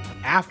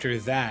 After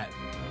that,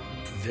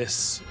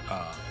 this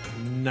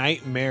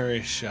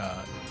nightmarish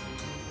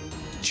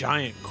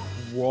giant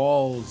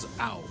crawls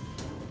out,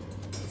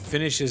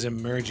 finishes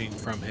emerging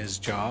from his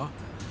jaw,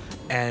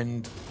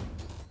 and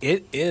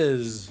it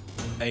is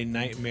a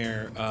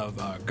nightmare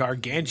of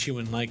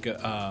gargantuan-like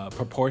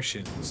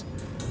proportions,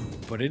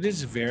 but it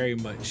is very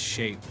much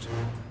shaped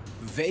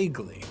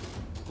vaguely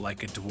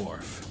like a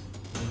dwarf.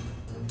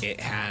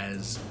 It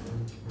has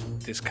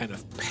this kind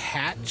of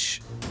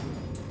patch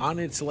on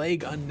its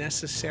leg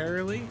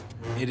unnecessarily.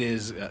 It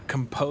is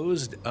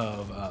composed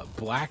of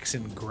blacks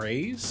and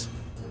grays,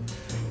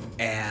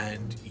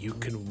 and you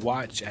can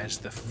watch as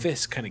the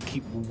fists kind of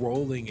keep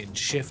rolling and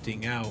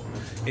shifting out.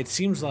 It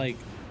seems like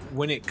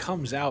when it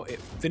comes out,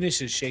 it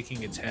finishes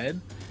shaking its head,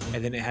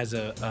 and then it has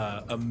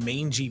a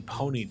mangy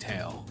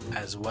ponytail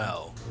as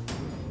well.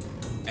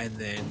 And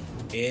then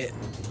it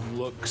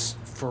looks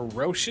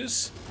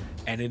ferocious,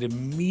 and it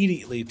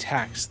immediately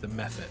attacks the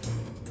Mephit.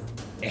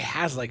 It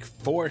has like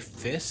 4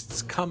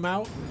 fists come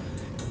out,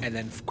 and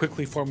then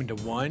quickly form into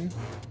one,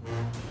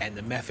 and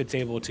the Mephit's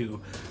able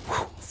to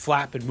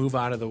flap and move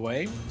out of the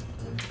way.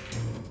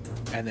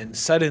 And then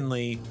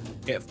suddenly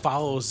it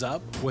follows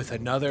up with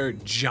another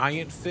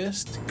giant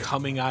fist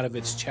coming out of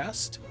its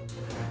chest,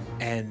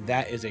 and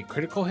that is a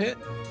critical hit.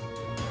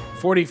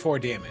 44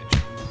 damage.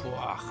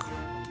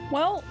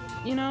 Well,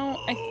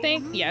 I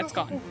think, it's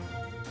gone.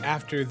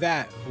 After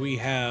that, we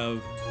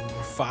have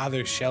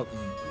Father Shelton,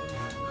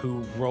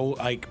 who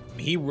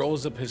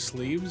rolls up his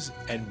sleeves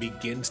and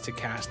begins to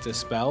cast a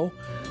spell,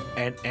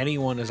 and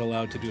anyone is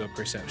allowed to do a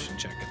perception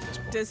check at this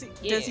point.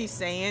 Does he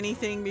say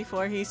anything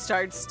before he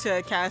starts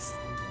to cast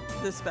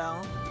the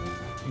spell?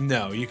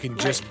 No, you can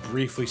just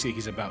briefly see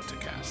he's about to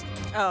cast.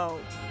 Oh,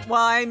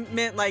 well, I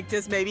meant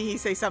does maybe he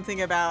say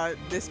something about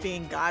this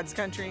being God's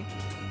country?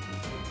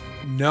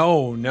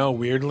 No,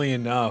 weirdly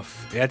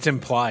enough, that's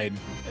implied.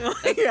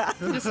 Yeah.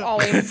 Just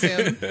always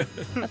assume.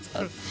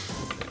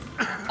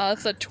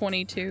 That's a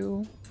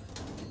 22.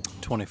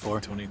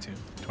 24. 22. Hey,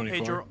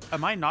 24. Drew,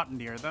 am I not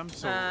near them?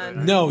 So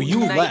No,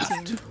 you 19.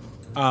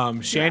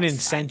 left. Shannon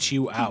sent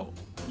you out.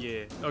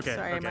 Yeah. Okay.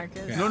 Sorry, okay.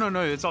 Marcus. Yeah.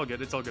 No. It's all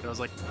good. It's all good. I was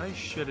like, I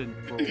shouldn't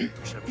roll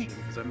perception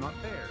because I'm not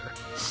there.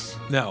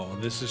 No,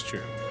 this is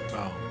true.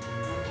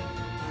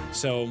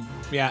 So,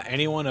 yeah,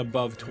 anyone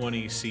above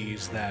 20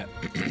 sees that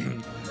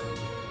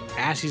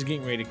as he's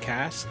getting ready to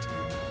cast,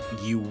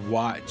 you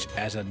watch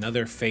as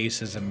another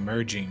face is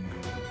emerging.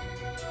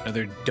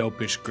 Another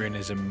dopish grin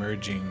is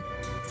emerging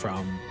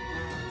from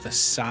the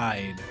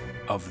side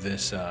of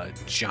this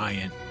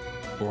giant,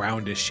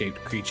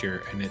 roundish-shaped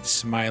creature, and it's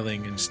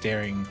smiling and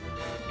staring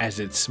as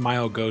its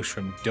smile goes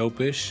from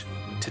dopish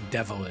to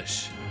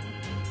devilish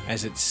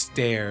as it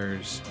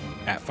stares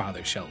at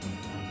Father Shelton.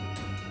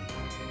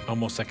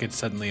 Almost like it's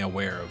suddenly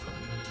aware of him.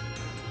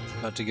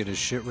 About to get his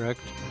shit wrecked.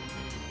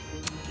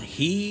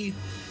 He,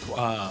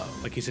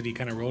 like you said, he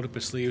kind of rolled up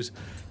his sleeves.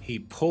 He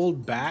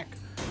pulled back,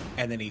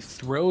 and then he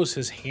throws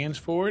his hands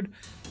forward,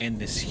 and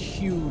this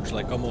huge,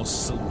 like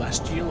almost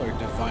celestial or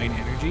divine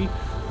energy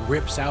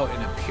rips out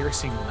in a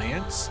piercing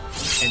lance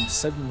and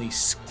suddenly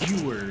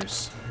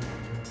skewers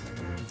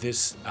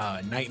this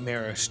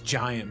nightmarish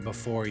giant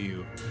before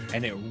you,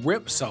 and it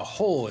rips a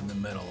hole in the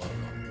middle of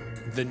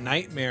him. The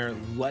nightmare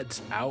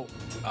lets out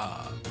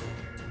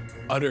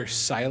utter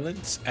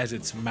silence as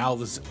its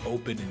mouth is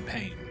open in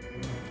pain.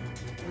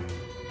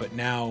 But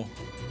now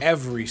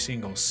every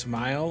single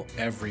smile,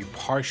 every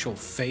partial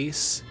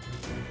face,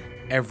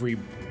 every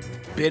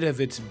bit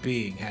of its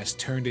being has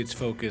turned its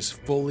focus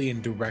fully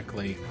and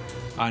directly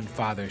on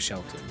Father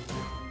Shelton.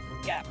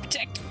 Gotta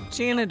protect.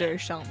 Janitor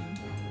Shelton.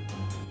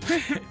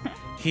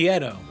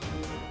 Hiedo,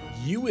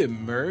 you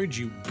emerge,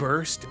 you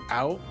burst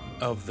out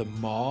of the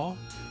maw,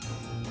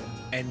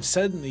 and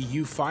suddenly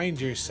you find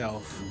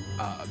yourself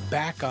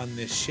back on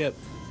this ship,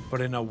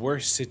 but in a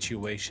worse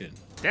situation.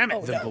 Damn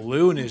it. The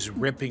balloon is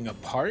ripping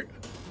apart.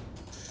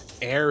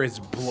 Air is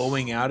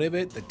blowing out of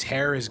it. The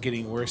tear is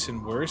getting worse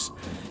and worse.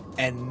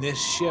 And this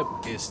ship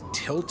is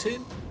tilted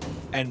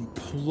and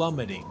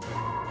plummeting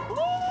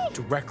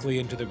directly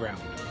into the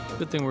ground.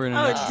 Good thing we're in an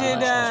Oh,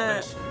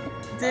 extra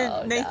did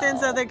Oh,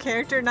 Nathan's no. other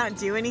character not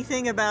do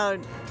anything about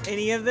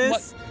any of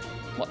this?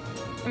 What?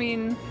 I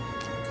mean,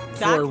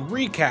 Doc? For a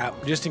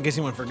recap, just in case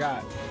anyone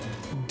forgot,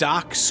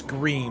 Doc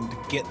screamed,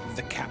 "Get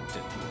the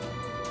captain."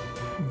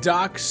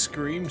 Doc's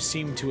scream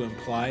seemed to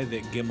imply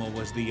that Gimmel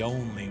was the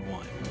only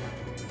one.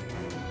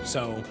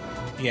 So,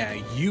 yeah,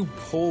 you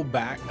pull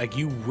back, like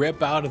you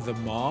rip out of the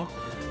maw,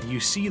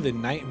 you see the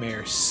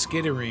nightmare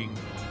skittering,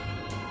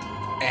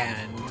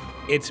 and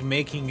it's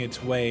making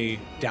its way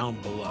down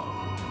below.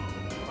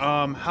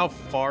 How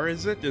far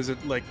is it? Is it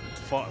like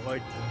far?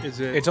 Like, is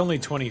it? It's only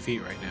 20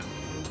 feet right now.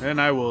 Then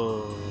I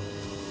will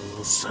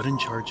sudden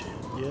charge it.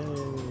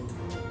 Yay!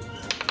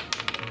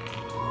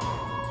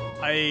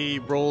 I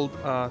rolled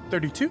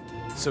 32.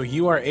 So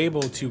you are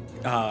able to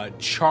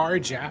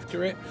charge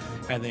after it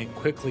and then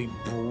quickly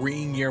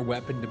bring your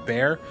weapon to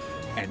bear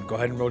and go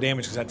ahead and roll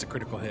damage because that's a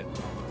critical hit.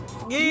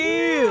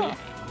 Yeah!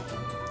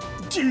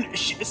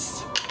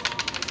 Delicious.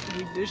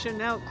 You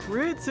dishing out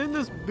crits in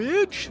this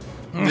bitch?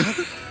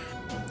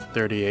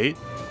 38.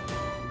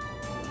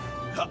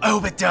 I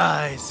hope it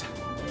dies.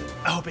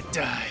 I hope it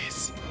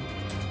dies.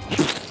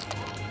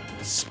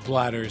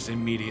 Splatters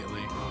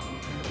immediately.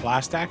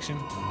 Last action.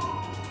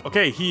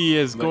 Okay, he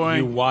is But going.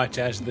 you watch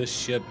as the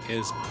ship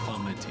is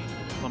plummeting.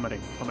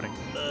 Plummeting.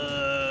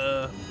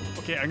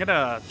 Okay, I'm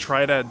gonna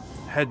try to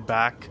head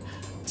back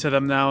to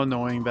them now,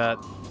 knowing that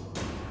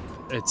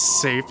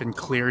it's safe and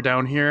clear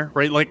down here,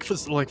 right? Like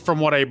from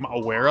what I'm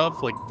aware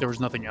of, like there was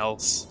nothing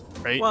else,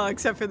 right? Well,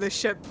 except for the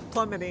ship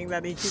plummeting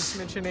that he keeps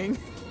mentioning.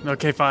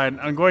 Okay, fine.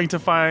 I'm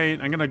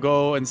gonna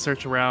go and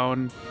search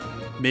around.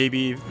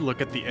 Maybe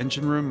look at the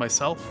engine room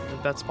myself,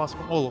 if that's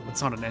possible. Oh,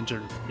 it's not an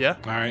engine. Yeah.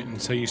 All right,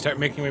 and so you start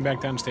making your way back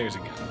downstairs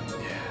again.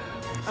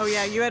 Oh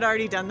yeah, you had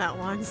already done that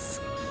once.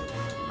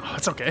 Oh,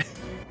 it's okay.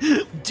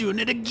 Doing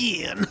it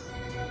again.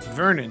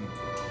 Vernon,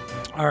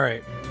 All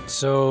right,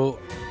 so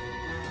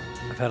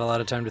I've had a lot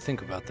of time to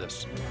think about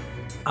this.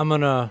 I'm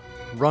gonna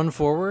run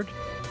forward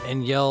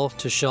and yell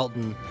to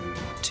Shelton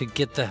to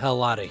get the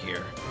hell out of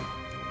here.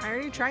 I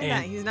already tried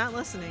that. He's not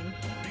listening.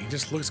 he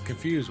just looks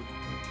confused.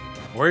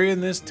 We're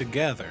in this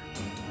together.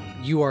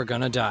 You are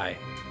gonna die.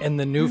 And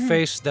the new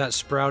face that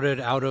sprouted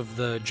out of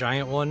the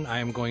giant one, I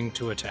am going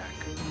to attack.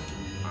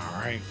 All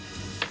right.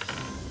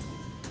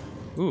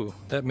 Ooh,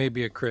 that may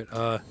be a crit.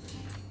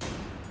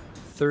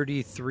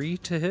 33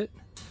 to hit?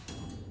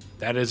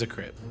 That is a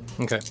crit.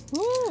 Okay.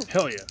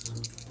 Hell yeah.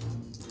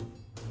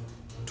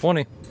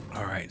 20.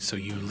 All right, so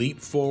you leap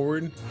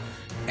forward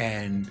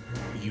and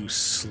you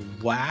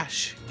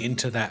slash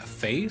into that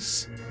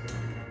face,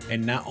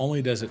 and not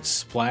only does it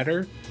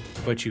splatter,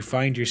 but you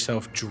find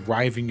yourself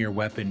driving your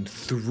weapon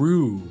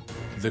through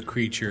the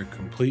creature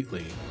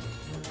completely,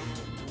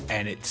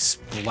 and it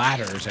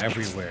splatters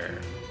everywhere,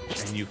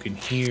 and you can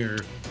hear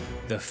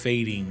the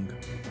fading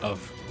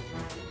of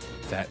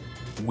that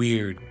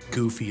weird,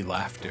 goofy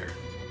laughter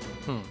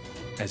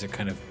as it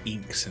kind of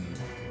inks and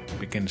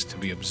begins to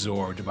be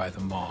absorbed by the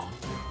maw.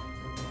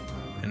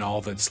 And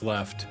all that's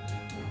left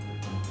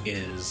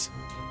is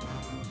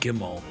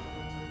Gimmel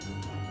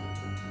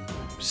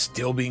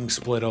still being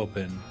split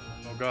open.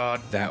 Oh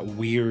God. That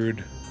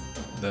weird,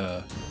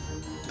 the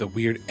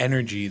weird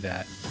energy,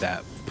 that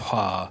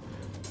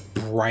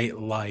bright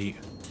light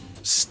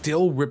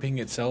still ripping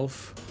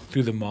itself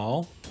through the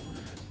maw,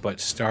 but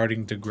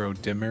starting to grow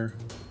dimmer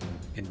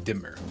and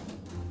dimmer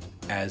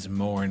as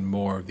more and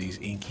more of these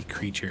inky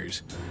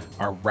creatures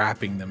are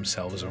wrapping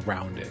themselves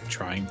around it,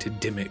 trying to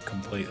dim it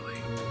completely.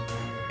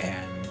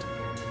 And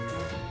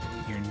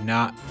you're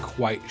not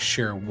quite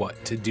sure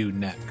what to do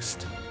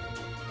next.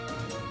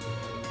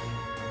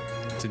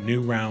 It's a new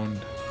round,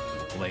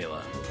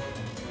 Layla.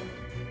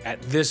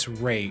 At this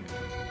rate,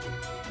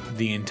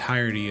 the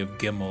entirety of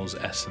Gimmel's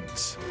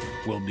essence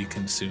will be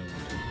consumed.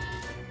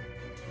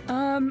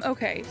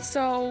 Okay,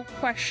 so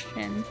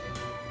question.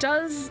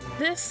 Does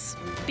this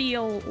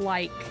feel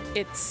like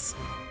it's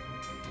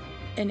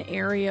an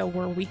area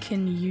where we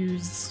can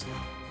use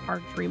our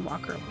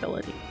Dreamwalker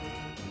ability.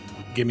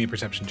 Give me a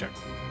perception check.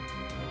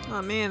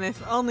 Oh man,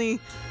 if only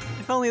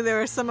there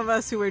were some of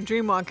us who were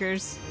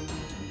dreamwalkers.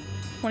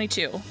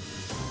 22.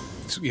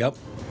 Yep.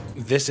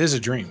 This is a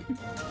dream.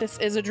 This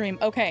is a dream.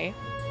 Okay.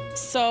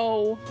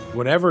 So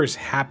Whatever is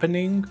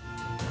happening,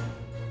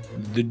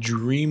 the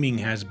dreaming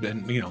has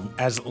been,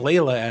 as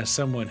Layla, as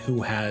someone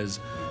who has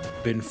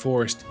been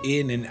forced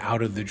in and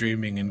out of the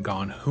dreaming and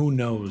gone who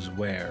knows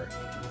where.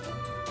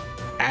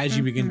 As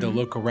you begin to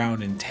look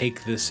around and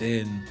take this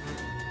in,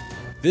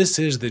 this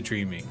is the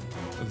dreaming.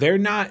 They're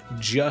not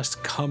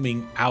just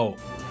coming out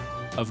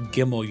of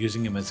Gimel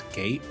using him as a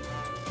gate.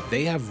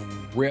 They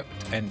have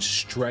ripped and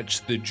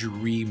stretched the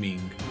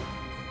dreaming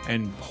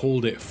and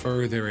pulled it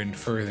further and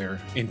further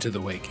into the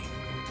waking.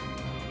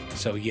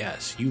 So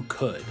yes, you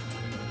could.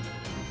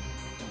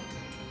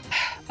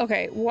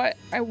 okay, what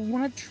I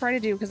want to try to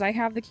do, because I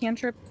have the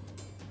cantrip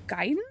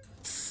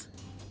guidance,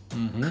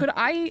 could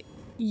I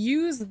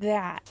use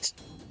that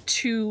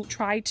to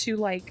try to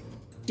like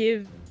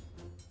give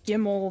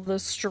Gimel the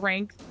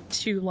strength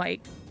to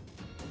like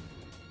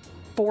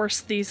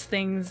force these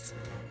things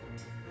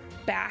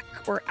back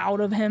or out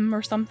of him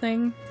or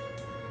something?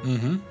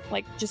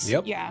 Like just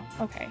yeah,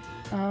 okay.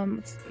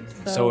 Let's see.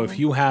 So if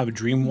you have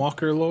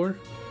Dreamwalker lore,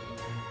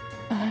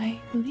 I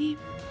believe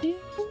you.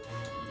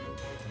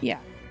 Yeah.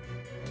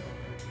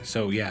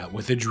 so yeah,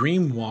 with the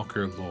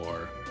Dreamwalker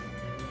lore,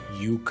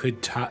 you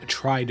could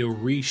try to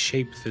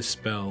reshape the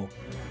spell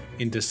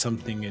into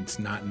something it's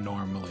not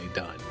normally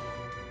done.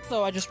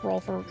 So I just roll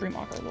for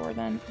Dreamwalker lore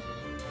then.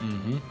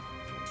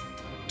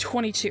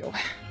 22.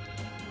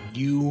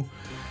 You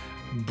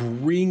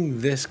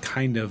bring this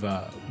kind of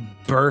a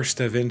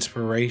burst of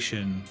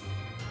inspiration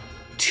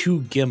to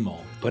Gimel,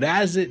 but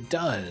as it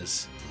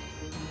does,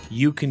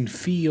 you can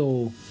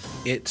feel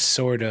it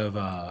sort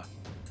of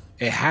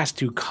it has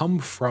to come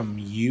from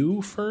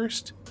you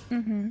first,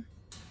 and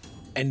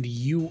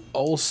you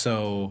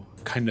also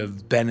kind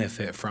of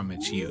benefit from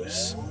its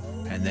use,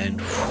 and then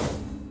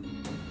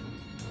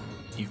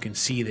you can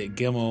see that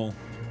Gimel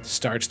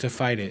starts to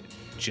fight it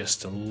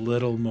just a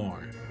little more,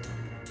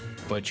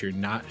 but you're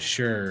not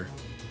sure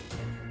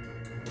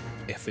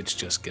if it's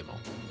just Gimel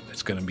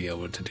that's going to be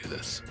able to do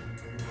this.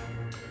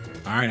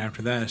 All right,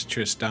 after that is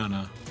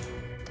Tristana.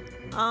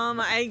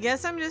 I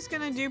guess I'm just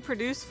gonna do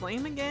produce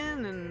flame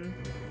again, and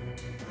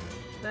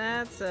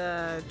that's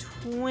a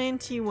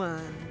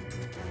 21.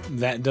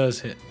 That does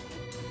hit.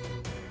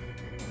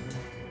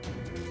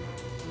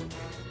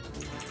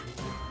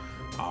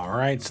 All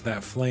right, so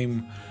that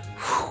flame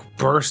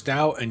burst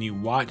out, and you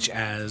watch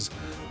as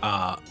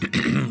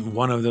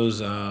one of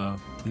those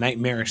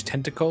nightmarish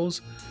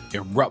tentacles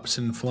erupts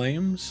in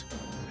flames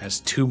as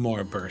two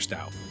more burst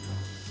out.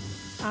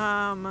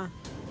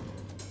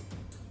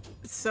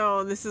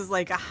 So this is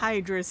like a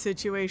Hydra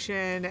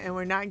situation, and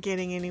we're not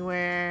getting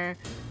anywhere.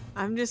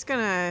 I'm just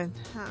gonna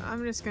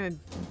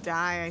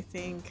die, I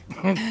think.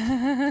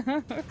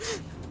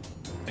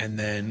 And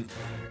then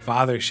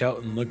Father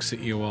Shelton looks at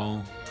you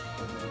all,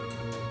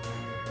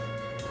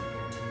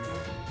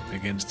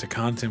 begins to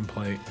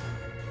contemplate,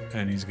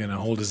 and he's gonna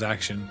hold his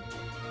action.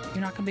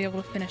 You're not gonna be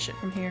able to finish it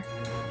from here.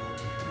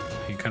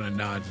 He kind of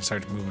nods and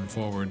starts moving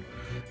forward.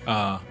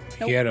 Nope.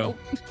 Hiedo.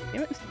 Oh,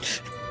 damn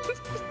it.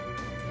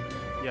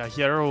 Yeah,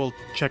 Hierro will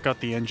check out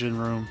the engine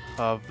room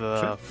of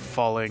the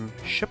falling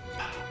ship.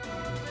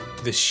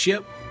 The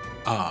ship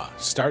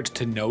starts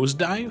to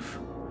nosedive,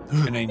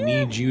 and I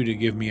need you to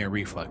give me a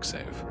reflex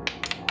save.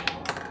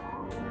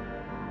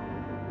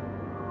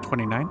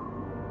 29.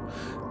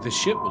 The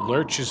ship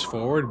lurches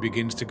forward,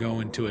 begins to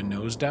go into a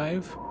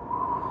nosedive,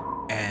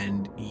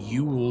 and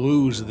you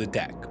lose the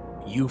deck.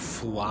 You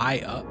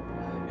fly up,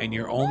 and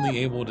you're only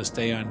able to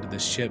stay onto the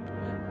ship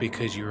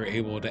because you were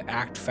able to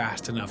act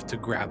fast enough to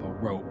grab a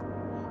rope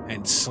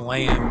and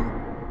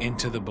slam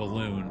into the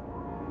balloon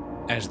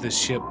as the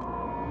ship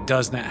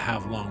does not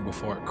have long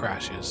before it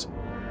crashes.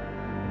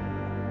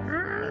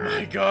 Oh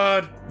my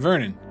god.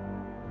 Vernon.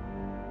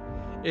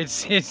 It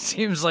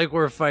seems like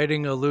we're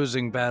fighting a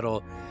losing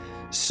battle.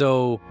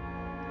 So,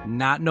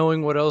 not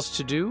knowing what else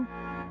to do,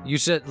 you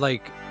said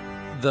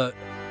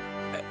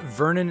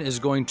Vernon is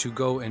going to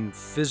go and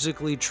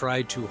physically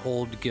try to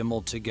hold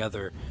Gimel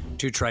together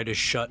to try to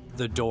shut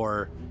the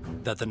door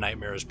that the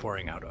nightmare is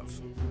pouring out of.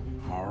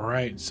 All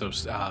right, so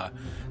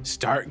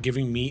start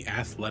giving me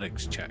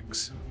athletics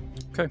checks.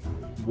 Okay.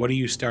 What are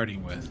you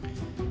starting with?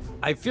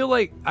 I feel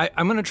like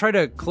I'm going to try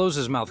to close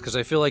his mouth because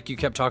I feel like you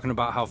kept talking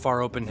about how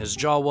far open his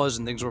jaw was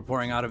and things were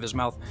pouring out of his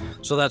mouth.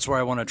 So that's where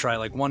I want to try,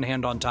 like one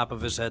hand on top of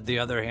his head, the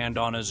other hand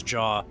on his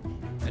jaw,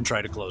 and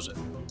try to close it.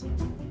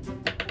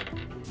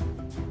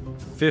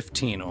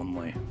 15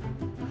 only.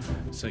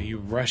 So you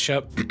rush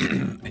up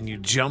and you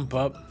jump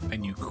up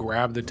and you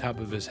grab the top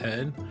of his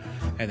head,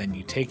 and then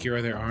you take your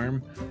other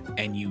arm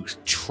and you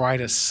try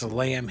to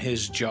slam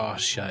his jaw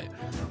shut,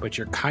 but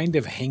you're kind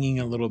of hanging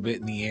a little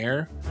bit in the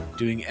air,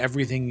 doing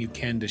everything you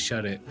can to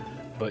shut it,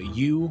 but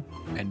you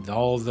and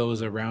all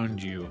those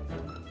around you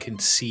can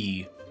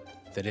see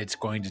that it's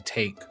going to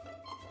take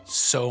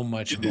so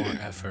much more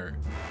effort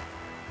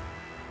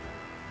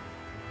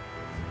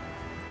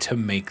to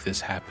make this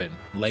happen?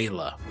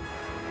 Layla.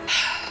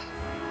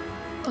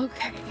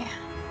 Okay.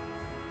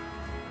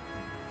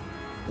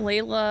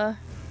 Layla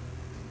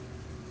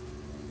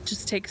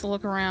just takes a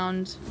look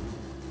around.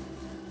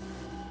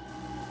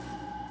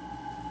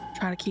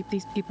 Try to keep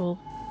these people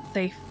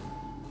safe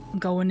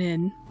going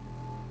in.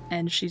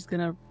 And she's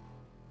gonna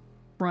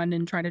run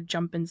and try to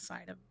jump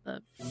inside of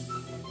the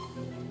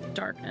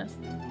darkness.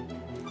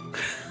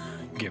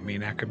 Give me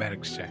an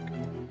acrobatics check.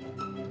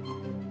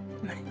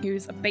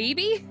 Use a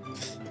baby.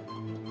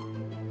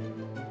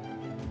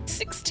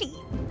 16.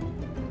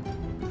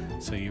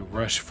 So you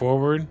rush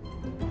forward,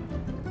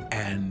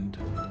 and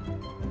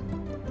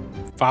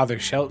Father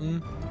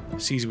Shelton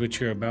sees what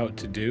you're about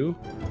to do,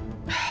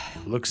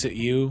 looks at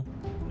you,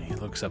 he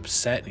looks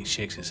upset, and he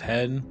shakes his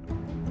head.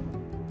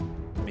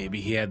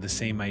 Maybe he had the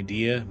same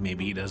idea,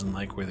 maybe he doesn't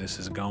like where this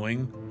is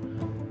going,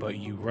 but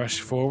you rush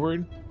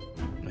forward,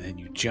 and then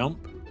you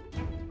jump,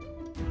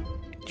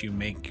 and you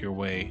make your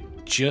way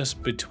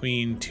just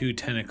between two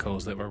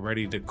tentacles that were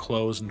ready to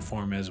close and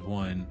form as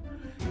one,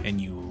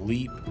 and you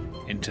leap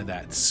into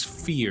that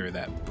sphere,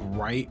 that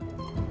bright,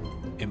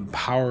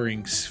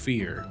 empowering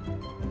sphere.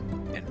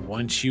 And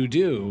once you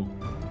do,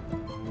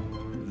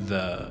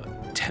 the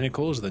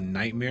tentacles, the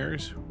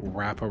nightmares,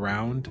 wrap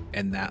around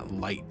and that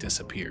light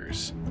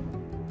disappears.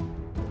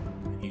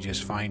 You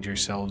just find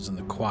yourselves in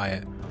the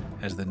quiet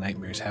as the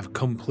nightmares have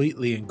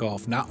completely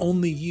engulfed not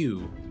only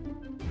you,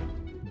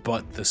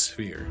 but the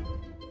sphere.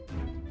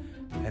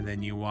 And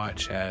then you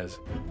watch as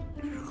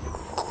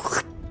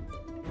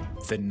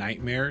the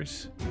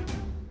nightmares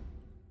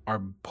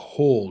are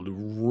pulled,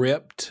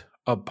 ripped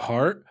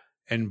apart,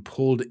 and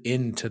pulled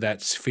into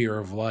that sphere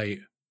of light.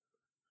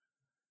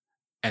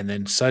 And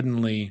then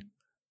suddenly,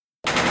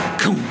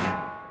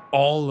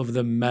 all of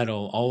the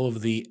metal, all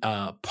of the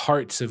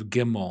parts of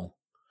Gimel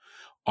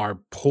are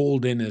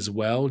pulled in as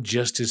well,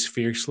 just as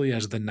fiercely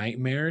as the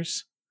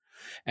nightmares,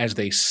 as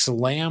they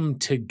slam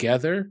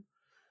together,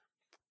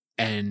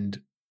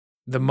 and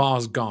the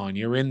maw's gone.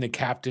 You're in the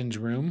captain's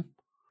room.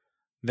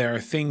 There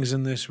are things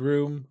in this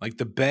room, like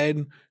the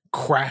bed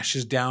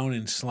crashes down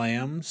and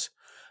slams.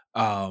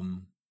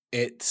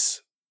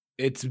 It's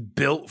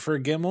built for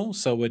Gimel,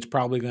 so it's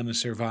probably going to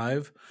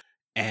survive.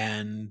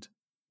 And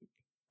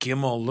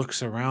Gimel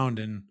looks around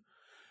and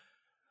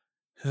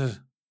says,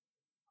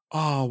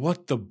 "Oh,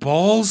 what the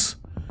balls?"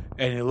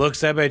 And he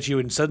looks up at you,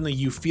 and suddenly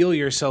you feel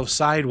yourself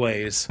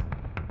sideways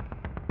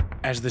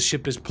as the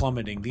ship is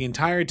plummeting. The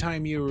entire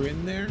time you were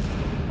in there,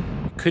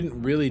 you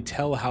couldn't really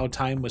tell how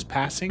time was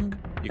passing.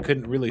 You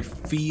couldn't really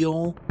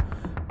feel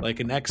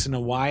like an X and a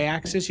Y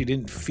axis. You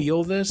didn't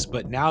feel this,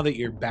 but now that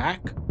you're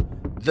back,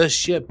 the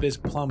ship is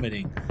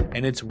plummeting,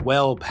 and it's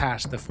well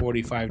past the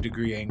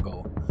 45-degree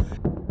angle.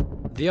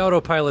 The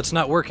autopilot's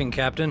not working,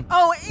 Captain.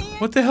 Oh,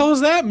 and What the hell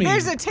does that mean?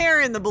 there's a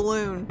tear in the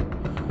balloon.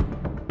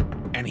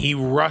 And he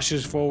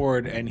rushes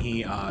forward, and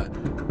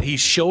he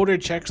shoulder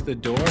checks the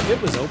door.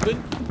 It was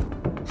open.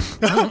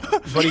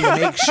 But he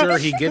makes sure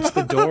he gets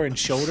the door and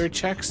shoulder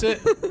checks it.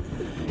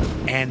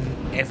 And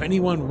if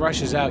anyone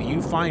rushes out,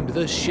 you find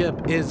the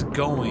ship is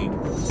going.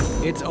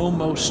 It's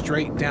almost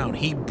straight down.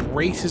 He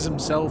braces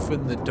himself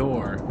in the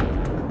door,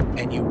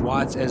 and you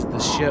watch as the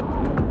ship,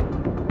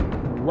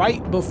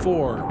 right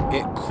before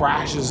it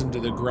crashes into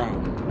the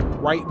ground,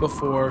 right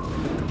before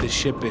the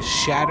ship is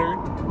shattered,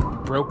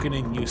 broken,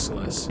 and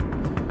useless,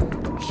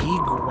 he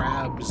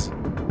grabs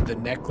the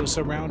necklace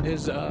around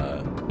his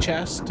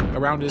chest,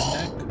 around his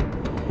neck,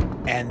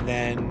 and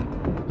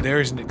then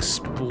there's an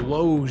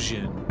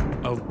explosion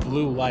of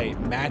blue light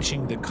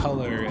matching the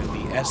color and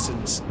the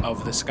essence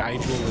of the sky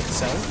jewel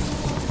itself.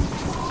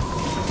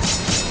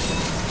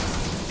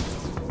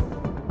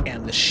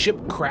 And the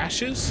ship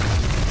crashes.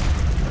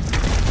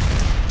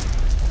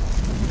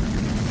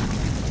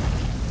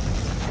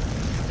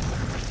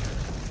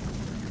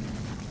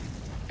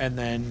 And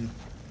then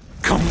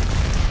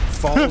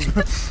falls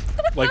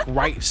like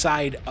right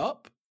side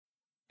up.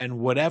 And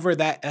whatever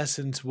that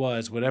essence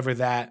was, whatever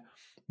that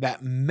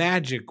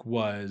magic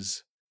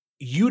was,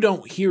 you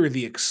don't hear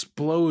the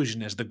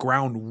explosion as the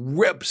ground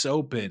rips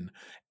open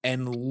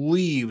and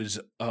leaves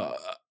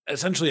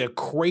essentially a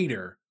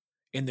crater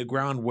in the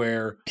ground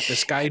where the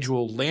sky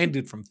jewel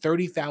landed from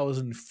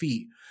 30,000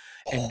 feet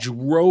and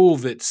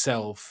drove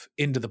itself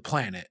into the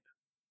planet.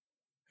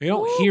 You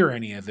don't hear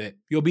any of it.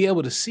 You'll be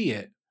able to see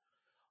it.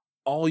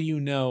 All you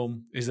know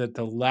is that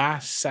the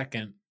last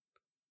second,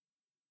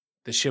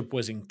 the ship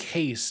was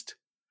encased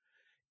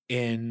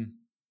in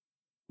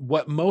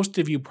what most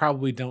of you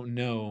probably don't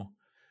know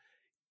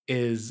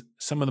is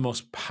some of the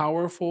most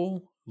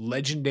powerful,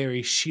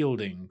 legendary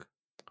shielding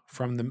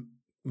from the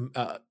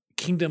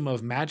Kingdom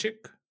of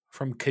Magic,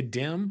 from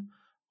Kadim,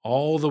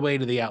 all the way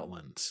to the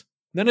Outlands.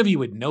 None of you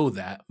would know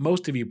that.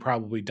 Most of you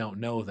probably don't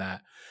know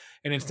that.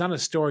 And it's not a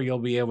story you'll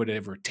be able to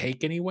ever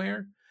take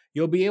anywhere.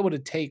 You'll be able to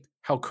take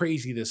how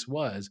crazy this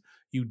was.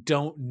 You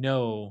don't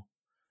know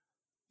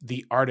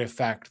the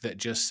artifact that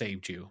just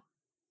saved you.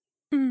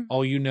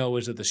 All you know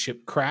is that the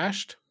ship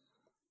crashed.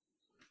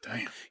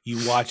 Damn.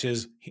 You watch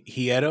as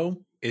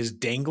Hiedo is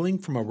dangling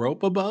from a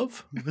rope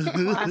above,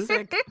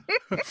 Classic.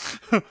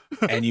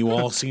 and you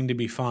all seem to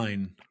be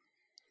fine.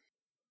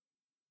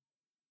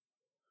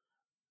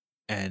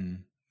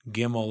 And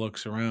Gimel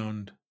looks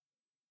around,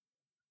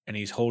 and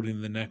he's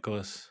holding the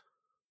necklace,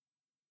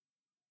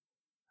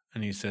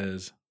 and he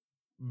says,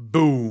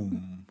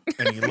 boom,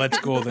 and he lets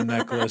go of the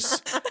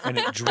necklace, and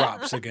it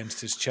drops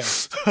against his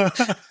chest.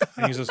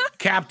 And he says,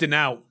 Captain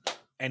out,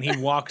 and he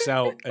walks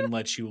out and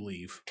lets you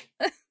leave.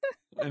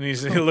 And he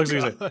looks at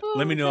you, he's like,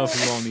 let me know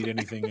if you all need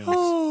anything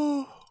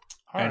else.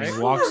 And he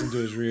walks into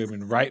his room,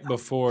 and right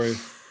before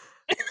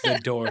the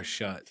door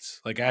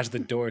shuts, like as the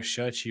door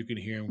shuts, you can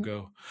hear him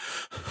go,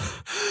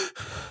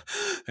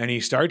 and he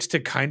starts to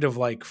kind of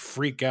like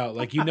freak out.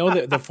 Like, you know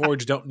that the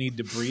Forge don't need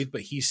to breathe,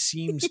 but he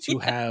seems to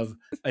have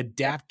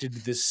adapted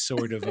this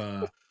sort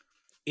of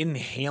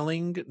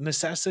inhaling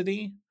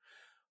necessity.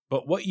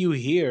 But what you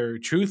hear,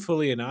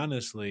 truthfully and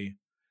honestly,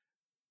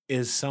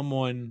 is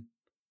someone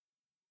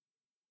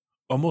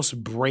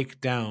almost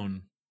break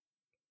down,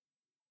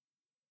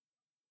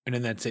 and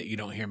then that's it. You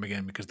don't hear him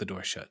again because the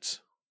door shuts.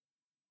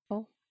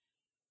 Oh.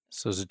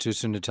 So is it too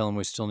soon to tell him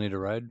we still need a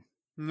ride?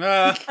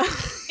 Nah.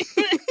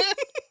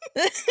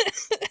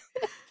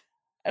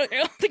 I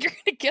don't think you're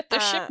gonna get the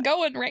ship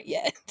going right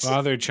yet.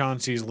 Father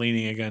Chauncey's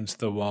leaning against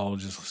the wall,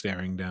 just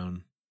staring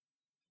down.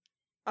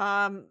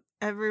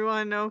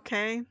 Everyone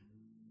okay?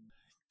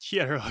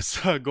 Hiero's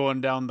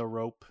going down the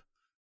rope.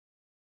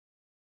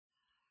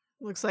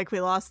 Looks like we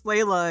lost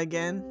Layla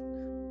again.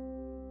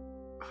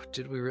 Oh,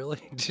 did we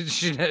really?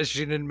 She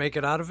didn't make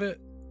it out of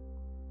it?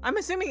 I'm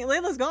assuming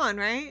Layla's gone,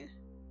 right?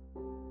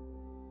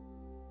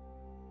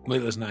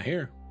 Layla's not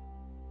here.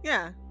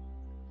 Yeah.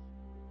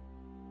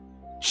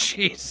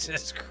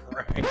 Jesus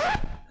Christ.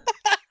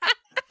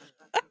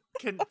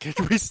 Can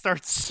we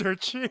start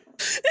searching?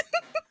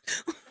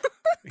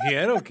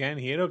 Hiedo can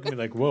be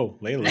like, whoa,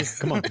 Layla,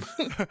 come on.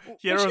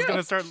 Hiero's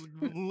gonna start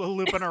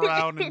looping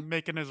around and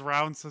making his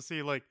rounds to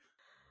see, like...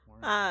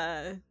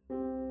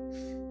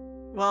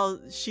 Well,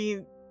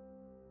 she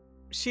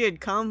had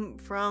come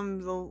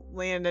from the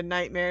land of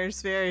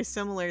nightmares very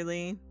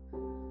similarly.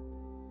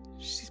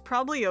 She's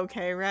probably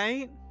okay,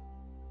 right?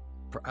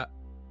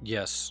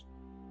 Yes.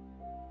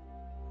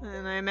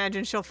 And I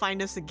imagine she'll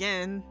find us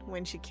again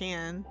when she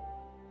can.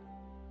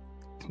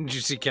 Did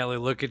you see Callie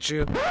look at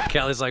you?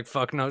 Callie's like,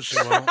 fuck no, she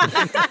won't.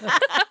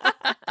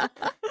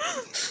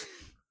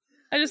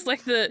 I just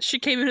like she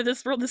came into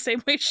this world the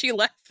same way she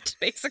left,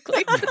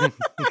 basically.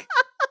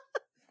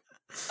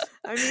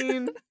 I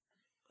mean,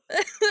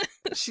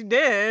 she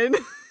did.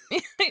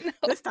 I know.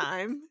 This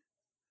time.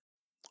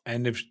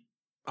 And if,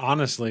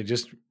 honestly,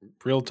 just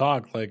real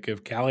talk, like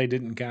if Callie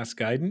didn't cast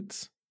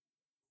guidance,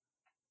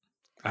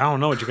 I don't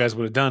know what you guys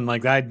would have done.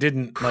 Like, I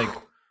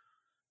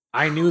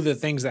knew the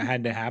things that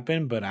had to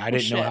happen, but I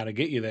didn't know how to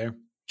get you there.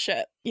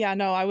 Shit. Yeah,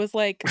 no, I was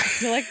like,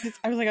 I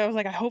was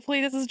like,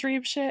 hopefully this is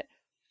dream shit.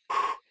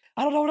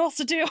 I don't know what else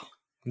to do.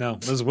 No,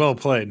 it was well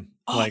played.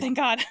 Oh, thank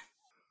God.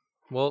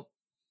 Well,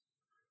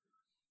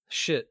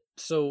 shit.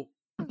 So,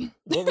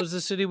 what was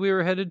the city we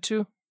were headed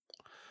to?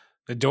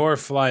 The door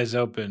flies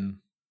open,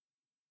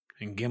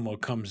 and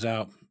Gimel comes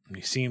out, and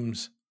he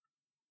seems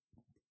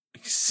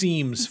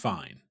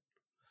fine.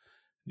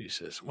 He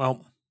says,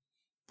 well,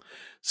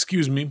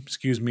 excuse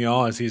me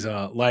all, as he's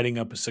lighting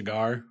up a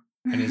cigar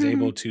and is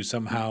able to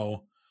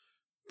somehow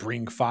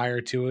bring fire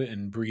to it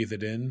and breathe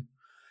it in.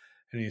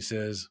 And he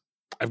says,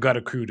 I've got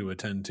a crew to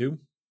attend to.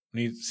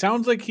 And he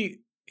sounds like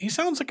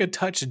a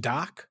touch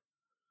Doc.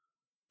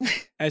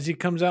 As he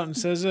comes out and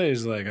says it,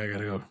 he's like, I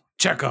gotta go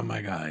check on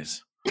my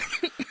guys.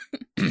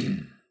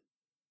 And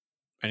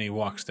he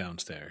walks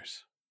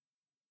downstairs.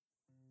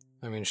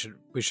 I mean,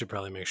 we should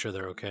probably make sure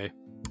they're okay.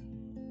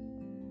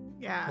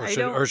 Yeah,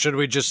 Or should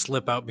we just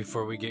slip out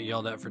before we get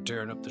yelled at for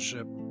tearing up the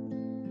ship?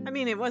 I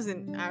mean, it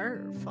wasn't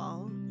our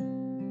fault.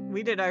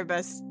 We did our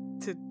best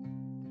to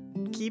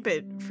keep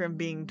it from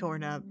being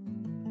torn up.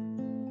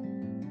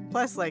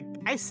 Plus, like,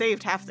 I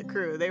saved half the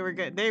crew. They were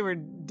good. They were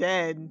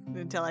dead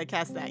until I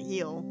cast that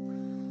heal.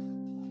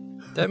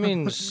 That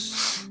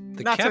means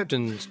the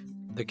captain's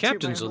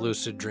a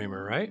lucid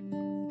dreamer, right?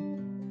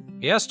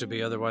 He has to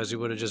be, otherwise he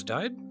would have just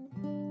died.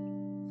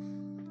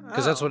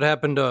 Because that's what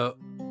happened to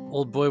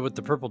old boy with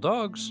the purple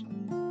dogs.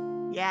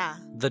 Yeah.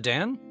 The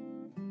Dan?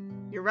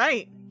 You're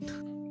right.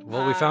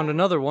 Well, we found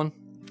another one.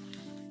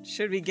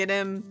 Should we get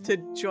him to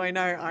join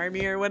our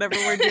army or whatever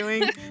we're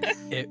doing?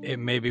 It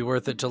may be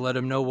worth it to let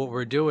him know what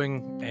we're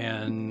doing,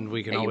 and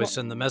we can always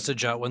send the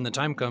message out when the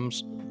time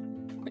comes.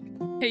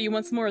 Hey, you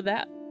want some more of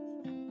that?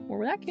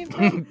 Where that came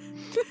from?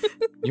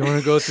 You want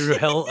to go through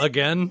hell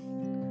again?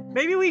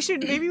 Maybe we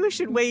should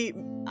wait.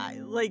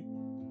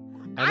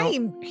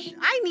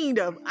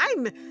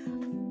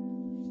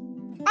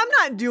 I'm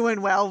not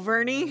doing well,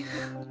 Vernie.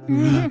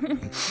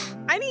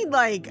 I need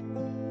like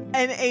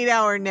an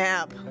 8-hour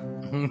nap.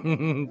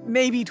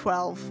 Maybe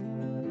 12.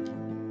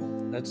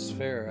 That's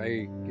fair.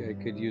 I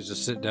could use a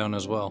sit down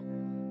as well.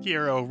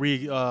 Hiero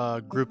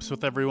regroups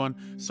with everyone.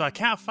 So I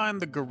can't find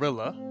the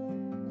gorilla.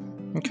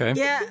 Okay.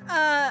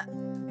 Yeah,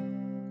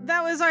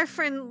 That was our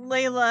friend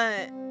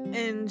Layla,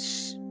 and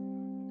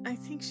I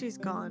think she's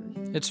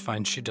gone. It's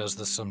fine. She does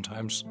this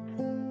sometimes.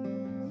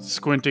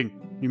 Squinting.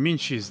 You mean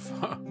she's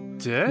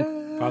dead?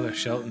 Father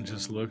Shelton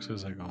just looks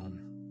as like, oh.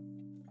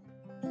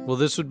 Well,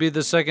 this would be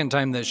the second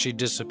time that she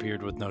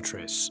disappeared with no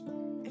trace.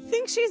 I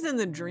think she's in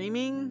the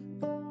dreaming,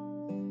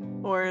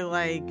 or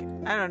like,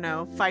 I don't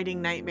know,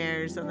 fighting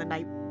nightmares in the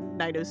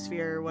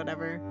nightosphere or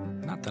whatever.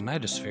 Not the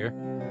nightosphere.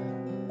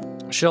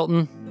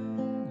 Shelton,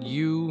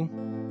 you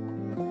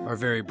are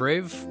very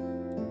brave,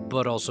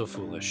 but also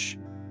foolish.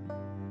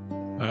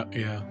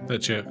 Yeah, that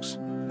checks.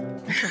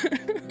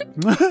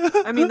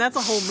 I mean, that's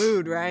a whole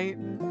mood, right?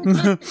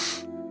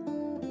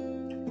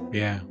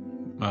 Yeah,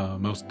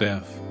 most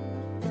deaf.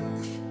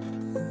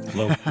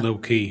 Low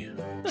key.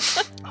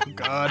 Oh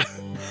God.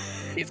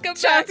 He's come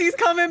back. Chauncey's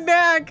coming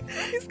back.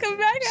 He's come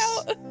back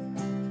out.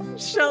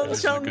 It's like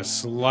Shelton, a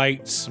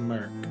slight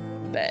smirk.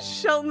 Bet.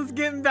 Shelton's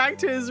getting back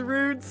to his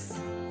roots.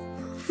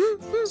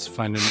 He's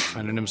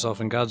finding himself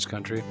in God's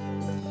country.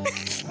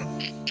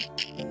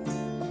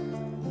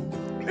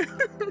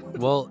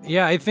 Well,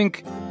 yeah, I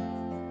think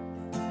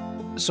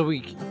so.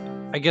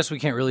 I guess we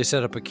can't really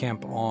set up a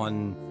camp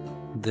on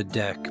the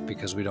deck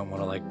because we don't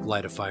want to like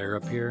light a fire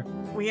up here.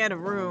 We had a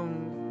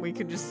room. We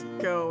could just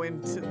go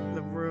into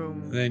the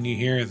room. Then you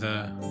hear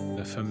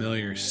the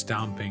familiar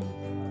stomping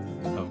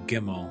of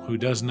Gimel, who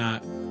does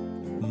not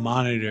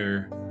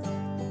monitor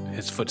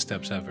his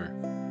footsteps ever.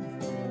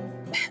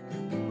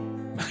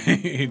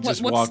 He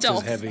just what's walks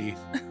stealth? as heavy.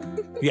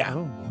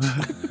 Yeah.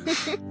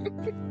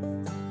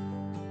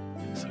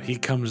 So he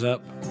comes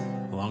up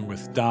along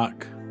with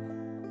Doc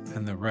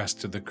and the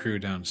rest of the crew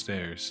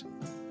downstairs.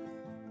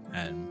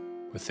 And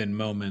within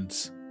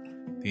moments,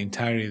 the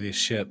entirety of the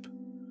ship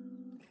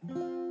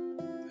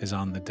is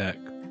on the deck.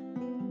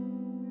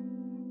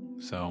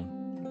 So,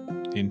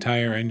 the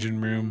entire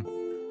engine room,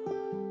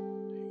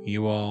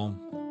 you all,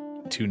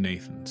 2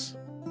 Nathans.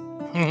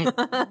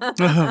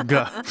 Oh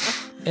God.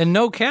 And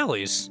no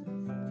Callies.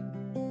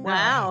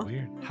 Wow.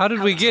 Weird. How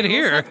did we get Tables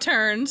here? have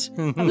turned.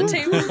 The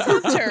tables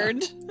have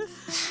turned.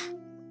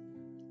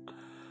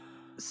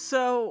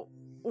 So,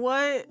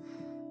 what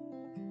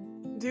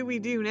do we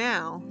do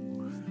now?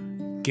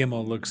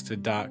 Gimel looks to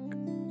Doc,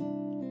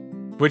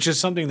 which is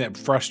something that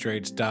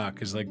frustrates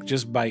Doc, is like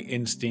just by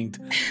instinct,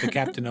 the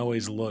captain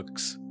always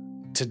looks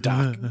to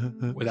Doc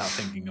without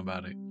thinking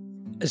about it.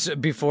 So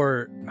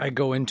before I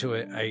go into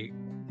it,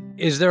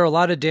 is there a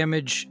lot of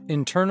damage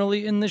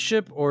internally in the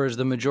ship, or is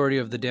the majority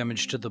of the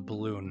damage to the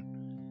balloon?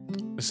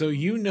 So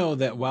you know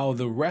that while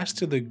the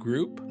rest of the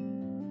group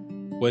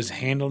was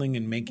handling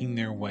and making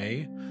their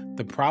way,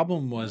 the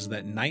problem was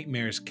that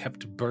nightmares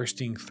kept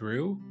bursting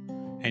through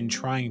and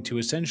trying to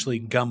essentially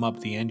gum up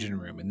the engine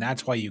room, and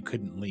that's why you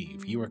couldn't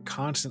leave. You were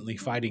constantly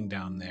fighting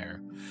down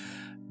there.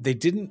 They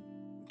didn't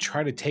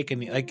try to take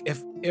any, like,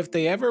 if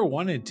they ever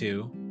wanted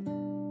to,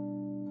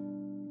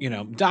 you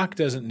know, Doc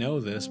doesn't know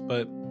this,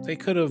 but they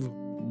could have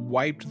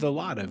wiped the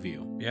lot of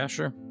you. Yeah,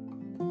 sure.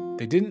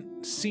 They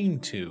didn't seem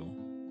to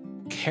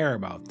care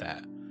about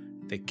that.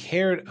 They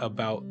cared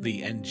about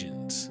the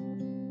engines.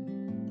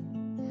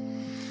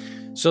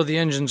 So the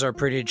engines are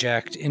pretty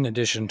jacked in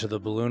addition to the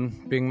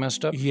balloon being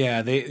messed up?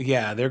 Yeah,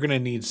 they're gonna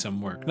need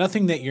some work.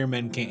 Nothing that your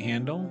men can't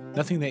handle,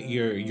 nothing that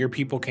your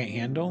people can't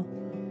handle,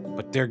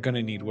 but they're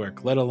gonna need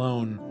work, let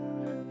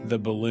alone the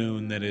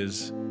balloon that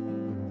is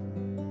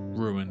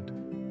ruined.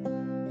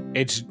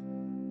 It's,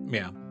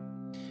 yeah.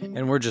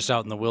 And we're just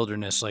out in the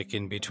wilderness, like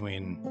in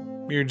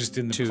between. You're just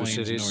in the 2 plains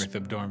cities. north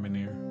of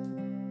Dormamir.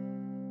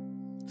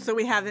 So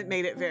we haven't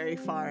made it very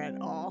far at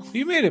all.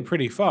 You made it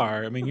pretty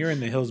far. I mean, you're in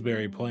the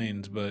Hillsbury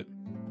Plains, but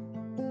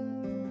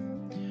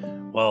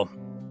Well,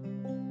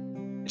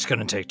 it's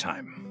gonna take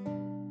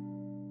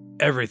time.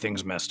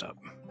 Everything's messed up.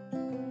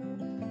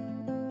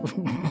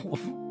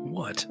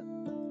 What?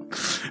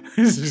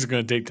 this is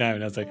gonna take time.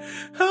 And I was like,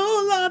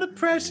 whole lot of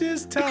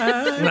precious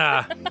time.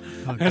 Nah.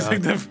 Oh, That's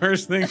like God. the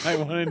first thing I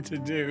wanted to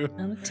do.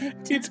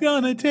 It's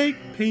gonna take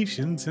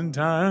patience and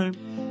time.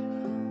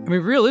 I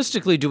mean,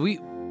 realistically,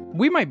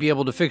 we might be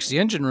able to fix the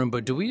engine room,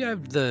 but do we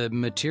have the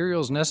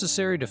materials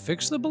necessary to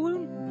fix the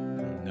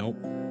balloon? Nope.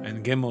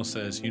 And Gimel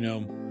says, you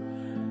know,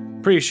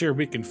 pretty sure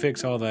we can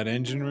fix all that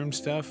engine room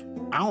stuff.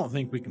 I don't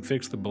think we can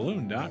fix the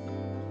balloon, Doc.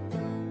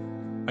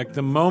 Like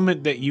the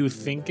moment that you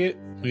think it,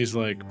 he's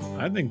like,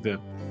 I think the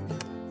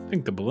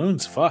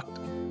balloon's fucked.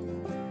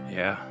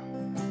 Yeah.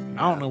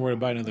 I don't know where to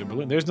buy another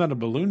balloon. There's not a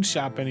balloon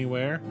shop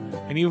anywhere.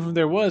 And even if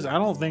there was, I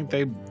don't think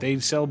they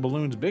sell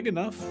balloons big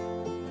enough.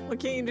 Well,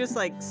 can't you just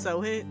like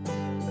sew it?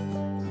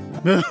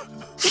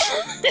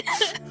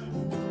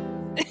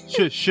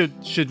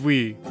 Should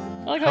we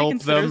I like how he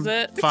help them considers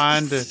it.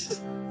 find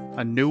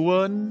a new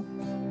one?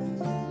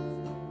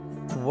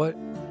 What?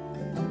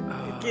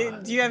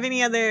 Do you have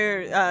any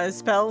other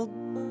spell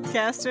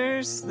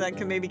casters that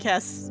can maybe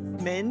cast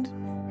Mend?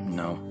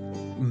 No.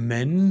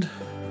 Mend?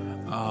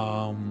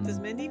 Does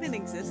Mend even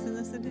exist in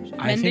this edition?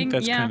 I Mending? think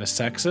that's Yeah. kind of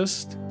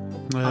sexist.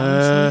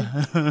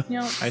 Uh, You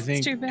know, I think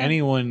it's too bad.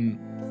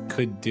 anyone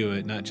could do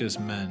it, not just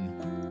men.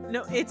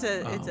 No, it's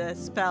a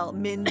spell.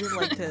 Mend,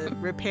 like to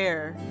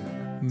repair.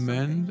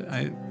 Mend?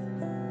 I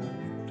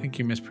think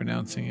you're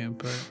mispronouncing it,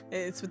 but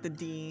It's with the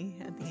D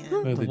at the end.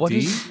 with the What D?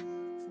 is-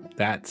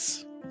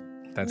 That's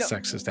No.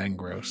 sexist and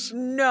gross.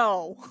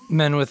 No.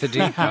 Men with a D.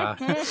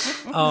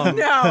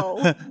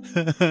 No.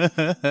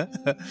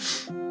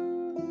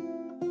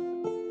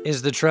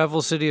 Is the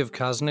travel city of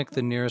Kosnik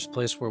the nearest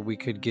place where we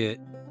could get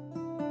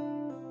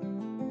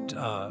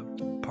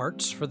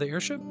parts for the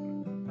airship?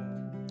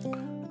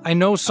 I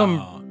know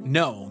some.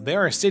 No,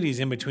 there are cities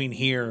in between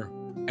here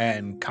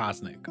and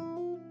Kosnik.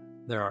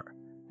 There are.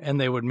 And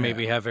they would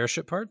maybe have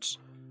airship parts?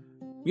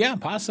 Yeah,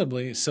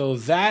 possibly. So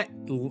that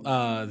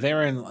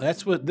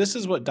this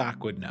is what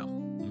Doc would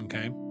know.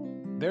 Okay,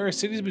 there are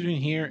cities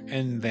between here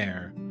and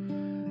there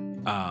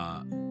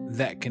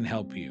that can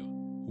help you.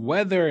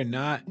 Whether or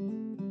not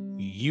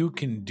you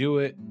can do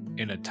it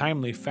in a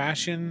timely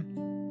fashion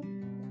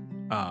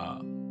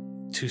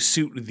to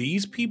suit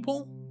these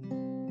people,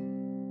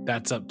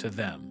 that's up to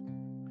them.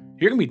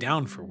 You're gonna be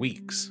down for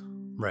weeks.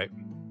 Right.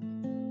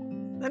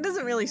 That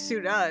doesn't really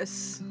suit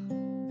us.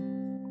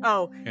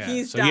 Oh, Yeah,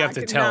 he's so Doc, you have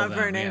to tell not them,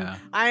 Vernon. yeah.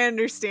 I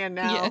understand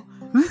now.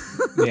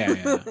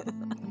 Yeah.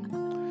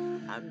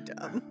 I'm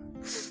dumb.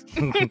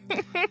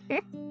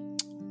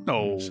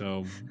 No.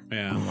 So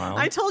yeah. Wow.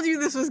 I told you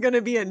this was going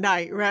to be a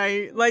night,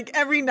 right? Like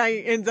every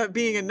night ends up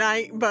being a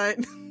night, but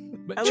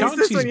But At least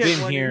this Chauncey's one you had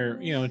been one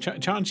here,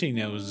 Chauncey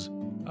knows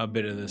a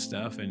bit of this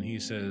stuff, and he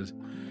says,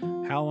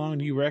 how long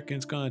do you reckon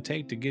it's going to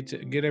take to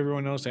get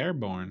everyone else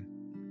airborne?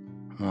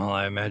 Well,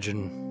 I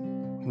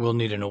imagine we'll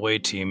need an away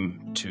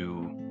team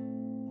to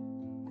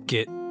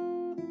get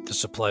the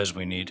supplies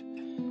we need.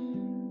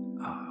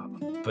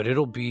 But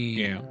it'll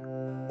be Yeah.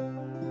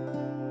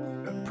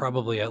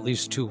 probably at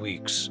least 2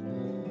 weeks.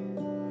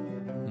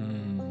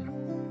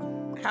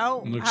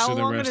 how Looks to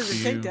the long rest does it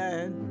of take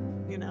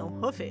you. to,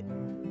 hoof it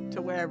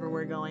to wherever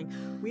we're going?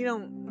 We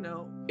don't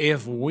know.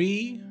 If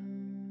we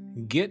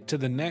get to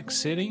the next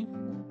city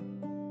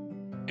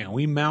and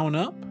we mount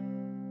up,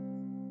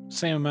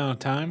 same amount of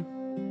time,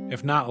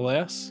 if not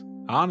less,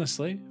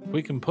 honestly, if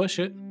we can push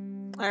it.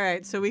 All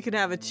right, so we could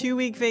have a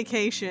 2-week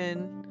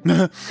vacation,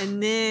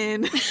 and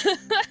then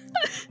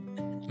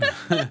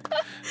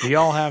Do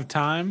y'all have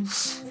time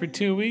for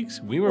 2 weeks?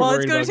 We were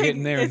worried about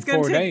getting there in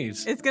 4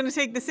 days. It's going to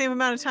take the same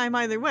amount of time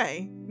either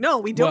way. No,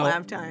 we don't Well,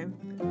 have time.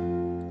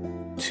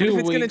 2 if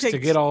it's gonna weeks to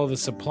take- get all of the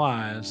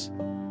supplies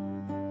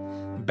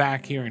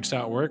back here and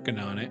start working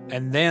on it,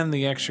 and then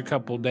the extra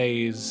couple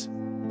days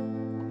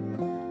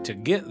to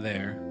get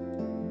there.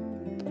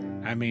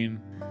 I mean,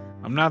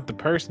 I'm not the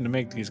person to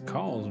make these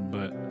calls,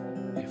 but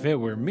if it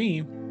were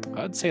me,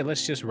 I'd say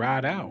let's just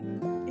ride out.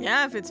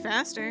 Yeah, if it's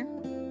faster.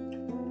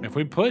 If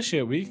we push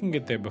it, we can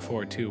get there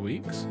before 2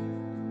 weeks.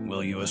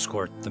 Will you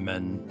escort the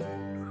men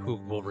who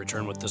will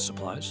return with the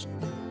supplies?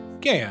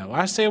 Yeah,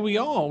 I say we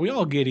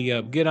all giddy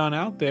up, get on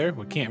out there.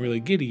 We can't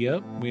really giddy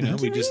up, we Can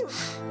we just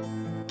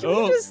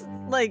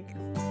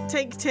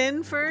take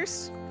 10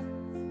 first?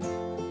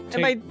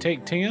 And by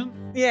take 10.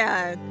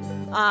 yeah,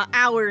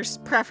 hours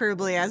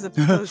preferably as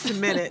opposed to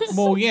minutes.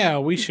 Well, yeah,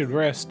 we should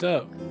rest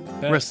up.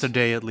 Rest a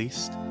day at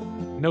least.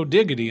 No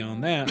diggity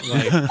on that.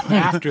 Like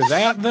after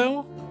that,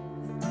 though,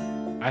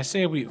 I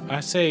say we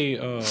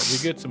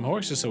get some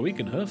horses so we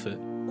can hoof it.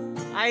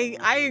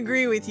 I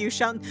agree with you,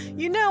 Shelton.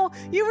 You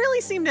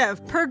really seem to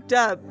have perked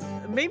up.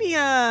 Maybe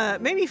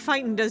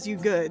fighting does you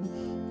good.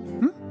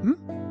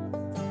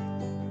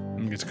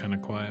 It's kind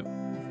of quiet.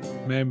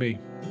 Maybe.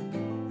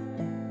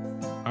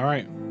 All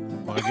right.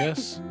 Well, I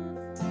guess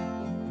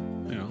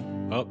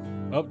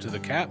up to the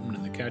captain,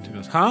 and the captain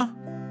goes, "Huh?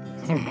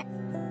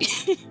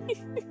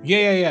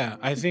 Yeah.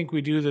 I think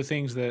we do the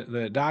things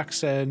that Doc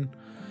said,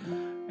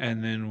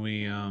 and then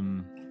we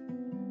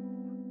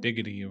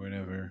diggity or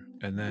whatever,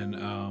 and then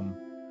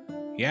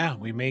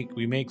we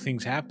make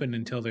things happen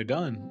until they're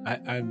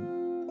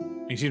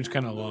done. He seems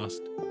kind of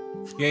lost.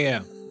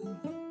 Yeah.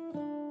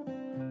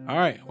 All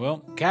right, well,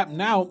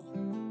 Captain out.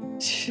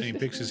 And he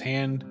picks his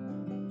hand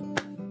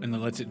and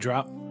then lets it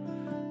drop,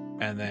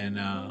 and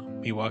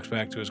then he walks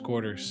back to his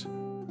quarters.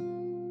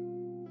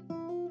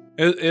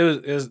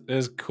 It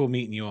was cool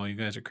meeting you all. You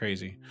guys are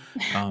crazy.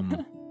 I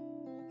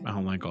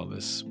don't like all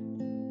this.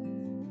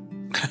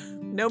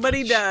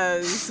 Nobody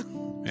does.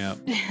 Yeah.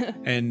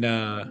 And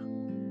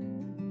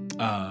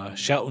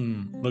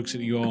Shelton looks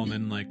at you all and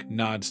then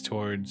nods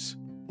towards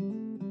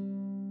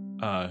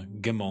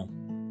Gimel.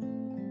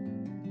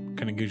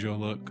 Kind of gives you a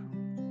look.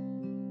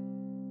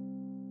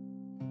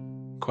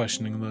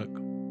 Questioning look.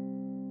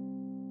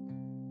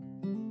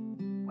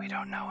 We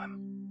don't know him.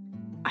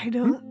 I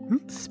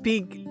don't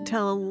speak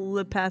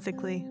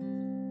telepathically.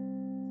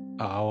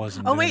 Oh, I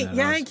wasn't. Oh doing wait, that.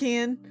 yeah, I I was-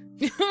 can.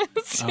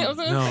 Oh,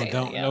 no,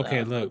 don't.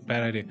 Okay, look,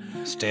 bad idea.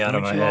 Stay out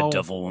of my Weren't you head, all-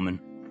 devil woman.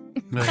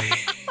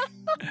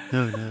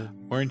 No.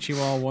 Weren't you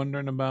all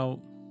wondering about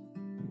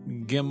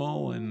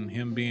Gimel and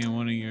him being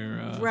one of your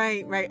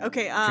Right.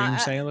 Okay. dream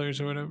sailors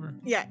or whatever?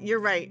 Yeah, you're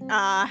right.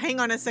 Hang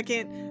on a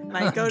second, and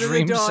I go to the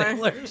Dream door.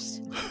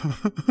 sailors.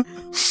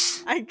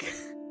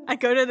 I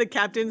go to the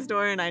captain's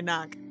door and I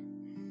knock.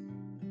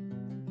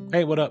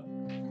 Hey, what up?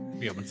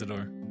 He opens the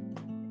door.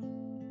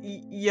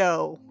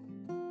 Yo,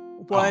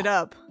 what Oh.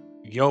 up?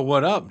 Yo,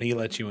 what up? He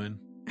lets you in.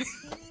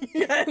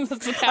 Yes,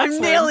 That's the I'm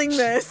password. nailing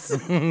this.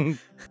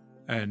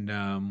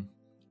 And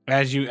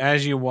as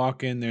you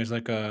walk in, there's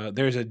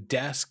a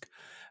desk.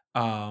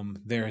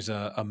 There's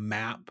a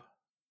map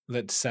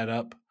that's set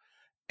up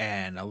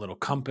and a little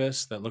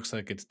compass that looks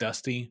like it's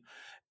dusty.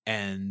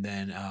 And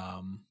then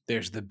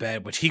there's the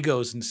bed, which he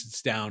goes and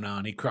sits down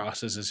on. He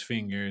crosses his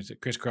fingers,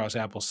 crisscross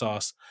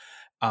applesauce.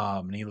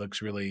 And he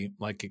looks really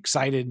like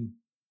excited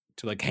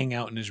to like hang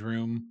out in his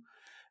room.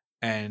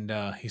 And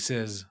he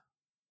says,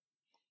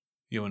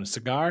 "You want a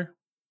cigar?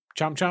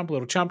 Chomp chomp,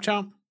 little chomp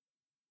chomp,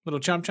 little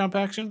chomp chomp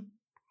action."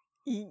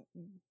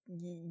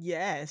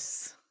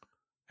 Yes.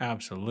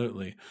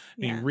 Absolutely.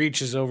 And Yeah. he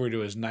reaches over to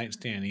his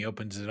nightstand. He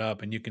opens it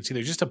up, and you can see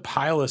there's just a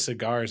pile of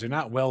cigars. They're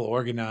not well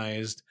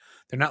organized.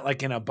 They're not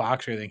like in a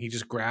box or anything. He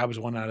just grabs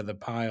one out of the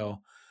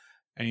pile,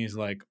 and he's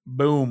like,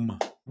 "Boom!"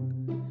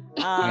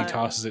 And he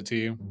tosses it to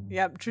you.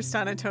 Yep,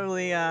 Tristana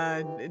totally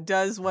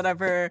does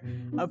whatever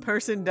a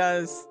person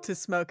does to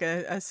smoke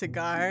a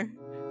cigar.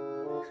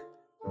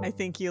 I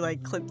think you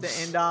like clip the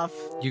end off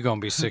You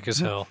gonna be sick as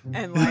hell.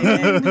 and light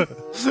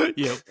it.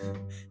 Yep.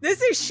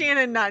 This is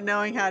Shannon not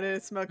knowing how to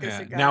smoke a Yeah.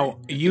 cigar. Now,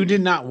 you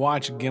did not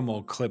watch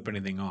Gimel clip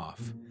anything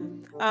off.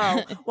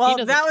 Oh, well,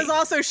 doesn't that was cheat.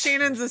 also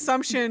Shannon's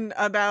assumption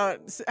about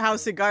how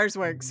cigars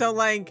work. So,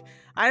 like,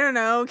 I don't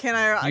know. Can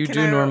I? You can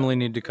do I, normally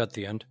need to cut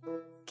the end.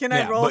 Can I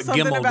Yeah, roll but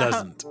something Gimel about?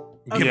 doesn't.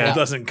 Okay. Gimel Yeah.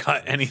 doesn't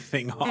cut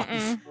anything off.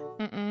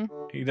 Mm-mm.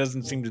 He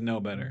doesn't seem to know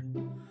better.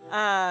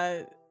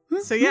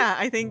 So yeah,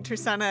 I think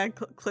Tristana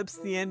clips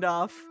the end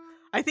off.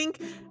 I think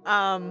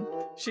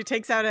she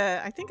takes out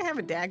I think I have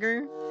a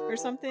dagger or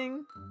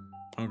something.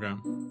 Okay.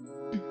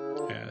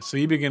 Yeah, so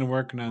you begin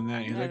working on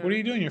that. He's like, "What are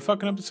you doing? You're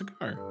fucking up the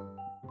cigar."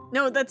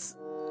 No, that's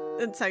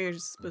how you're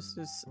supposed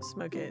to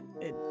smoke it.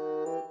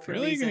 For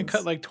Really? You're going to reasons.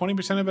 cut like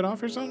 20% of it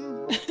off or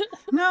something?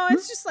 No,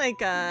 it's just like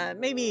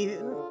maybe.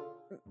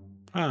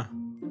 Huh.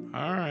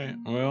 All right.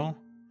 Well,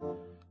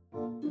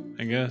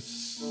 I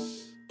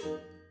guess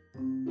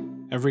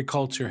every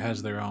culture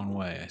has their own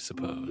way, I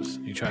suppose.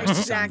 He tries to sound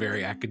Exactly.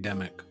 very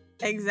academic.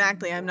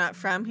 Exactly. I'm not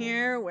from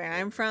here. Where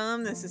I'm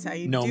from, this is how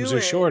you Gnomes do are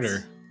it.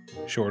 shorter.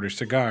 Shorter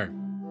cigar.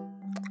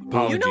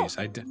 Apologies.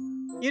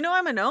 You know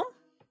I'm a gnome?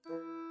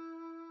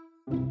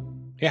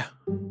 Yeah.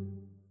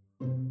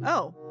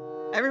 Oh.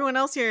 Everyone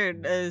else here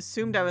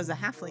assumed I was a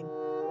halfling.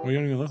 Well, you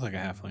don't even look like a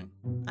halfling.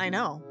 I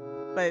know.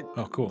 But,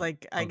 Oh, cool.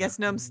 like, I Okay. guess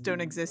gnomes don't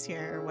exist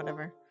here or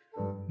whatever.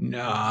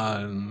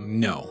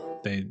 No.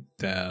 They,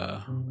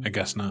 I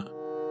guess not.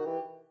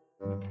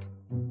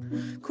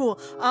 Cool.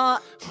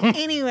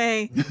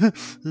 Anyway.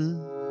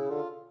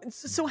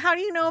 So how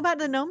do you know about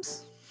the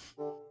gnomes?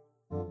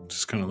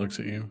 Just kind of looks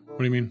at you. What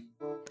do you mean?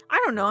 I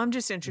don't know. I'm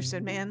just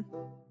interested, man.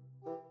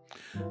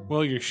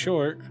 Well, you're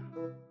short,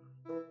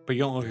 but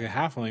you don't look like a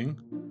halfling.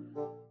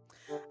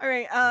 All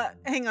right.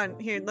 Hang on.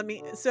 Here, let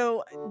me.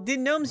 So, did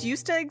gnomes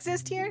used to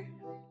exist here?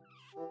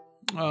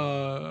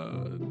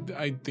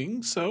 I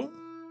think so.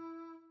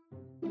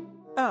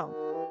 Oh,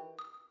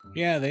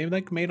 Yeah, they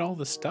like made all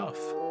the stuff.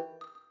 Do you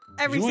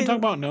everything. want to talk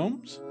about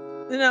gnomes?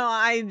 No,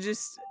 I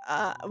just.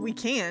 We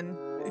can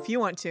if you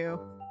want to.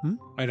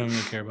 I don't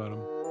even care about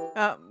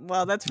them.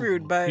 Well, that's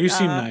rude, but You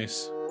seem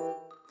nice.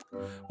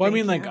 Well, I thank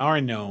mean, like you. our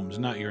gnomes,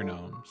 not your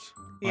gnomes.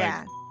 Like,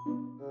 Yeah.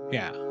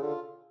 Yeah.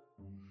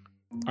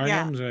 Our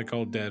Yeah. gnomes are like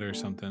all dead or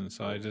something,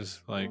 so I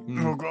just like.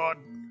 Oh God.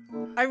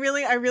 I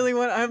really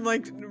want. I'm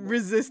like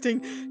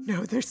resisting.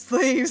 No, they're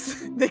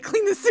slaves. They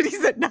clean the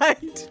cities at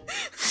night.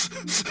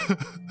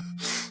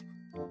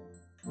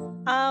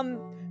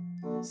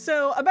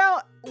 So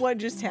about what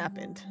just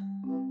happened.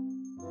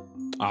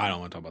 I don't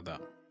want to talk about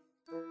that.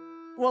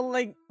 Well,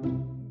 like,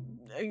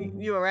 are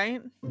you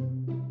alright?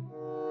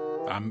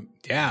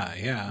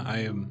 Yeah.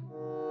 I'm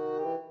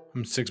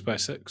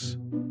 6x6.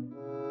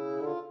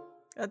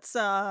 That's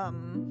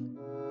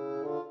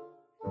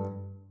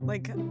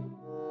like,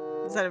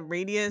 is that a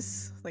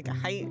radius, like a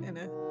height and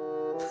a?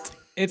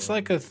 It's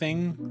like a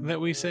thing that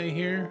we say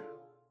here.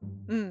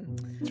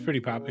 Mm. It's pretty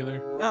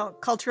popular. Oh,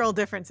 cultural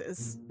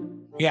differences.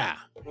 Yeah.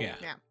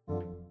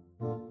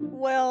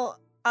 Well,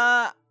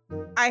 I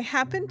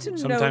happen to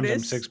Sometimes I'm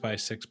notice.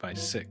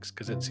 6x6x6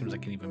 because it seems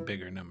like an even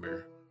bigger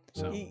number.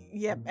 So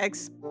Yep,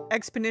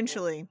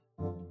 exponentially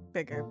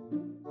bigger.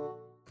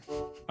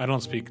 I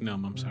don't speak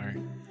gnome. I'm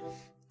sorry.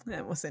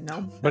 That was a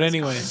no. But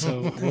anyway,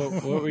 so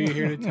what were you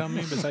here to tell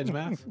me besides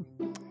math?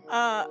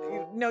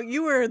 No,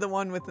 you were the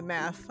one with the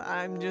math.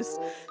 I'm just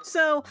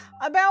so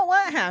about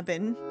what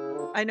happened.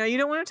 I know you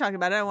don't want to talk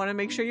about it. I want to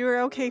make sure you were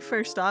okay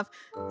first off.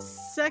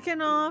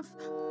 Second off,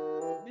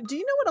 do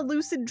you know what a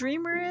lucid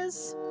dreamer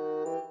is?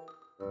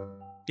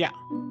 Yeah.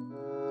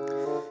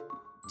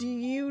 Do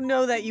you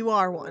know that you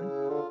are one?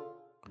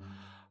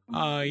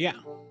 Yeah.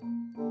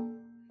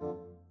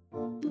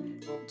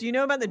 Do you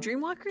know about the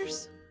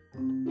Dreamwalkers?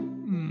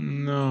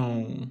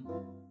 No.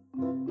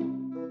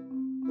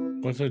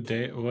 What a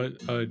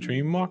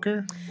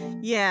dreamwalker?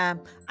 Yeah,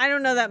 I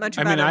don't know that much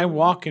I about mean, it. I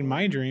walk in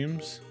my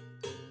dreams.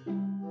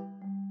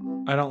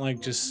 I don't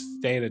like just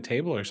stay at a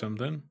table or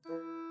something.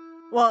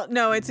 Well,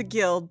 no, it's a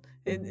guild.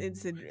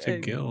 It's a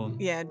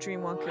guild. Yeah,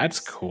 Dreamwalkers. That's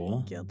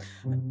cool. Guild.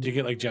 Do you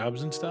get like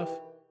jobs and stuff?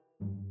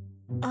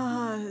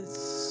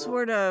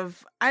 Sort of.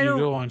 Do I you don't.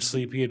 go on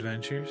sleepy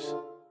adventures?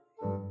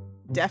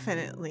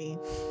 Definitely.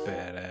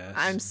 Badass.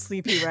 I'm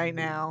sleepy right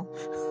now.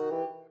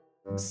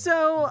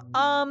 So,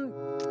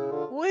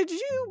 would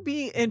you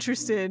be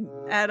interested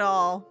at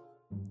all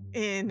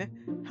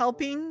in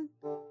helping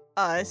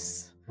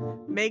us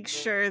make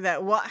sure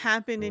that what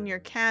happened in your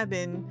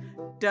cabin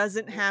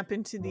doesn't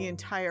happen to the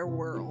entire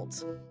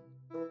world?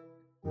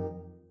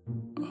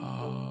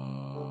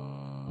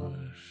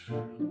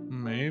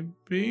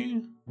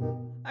 Maybe.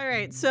 All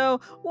right, so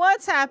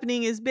what's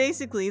happening is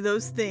basically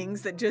those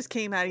things that just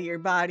came out of your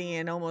body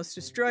and almost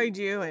destroyed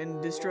you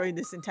and destroyed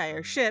this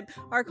entire ship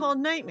are called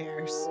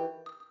nightmares,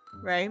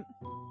 right?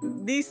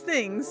 These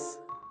things,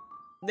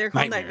 they're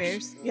called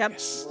nightmares. Yep.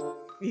 Yes.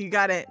 You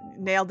got it.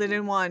 Nailed it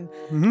in one.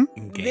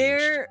 Engaged.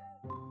 They're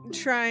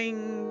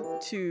trying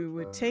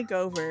to take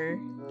over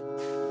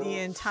the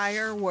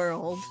entire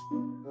world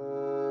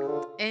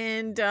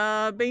and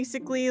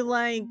basically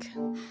like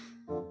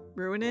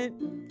ruin it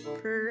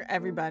for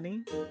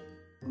everybody.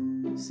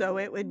 So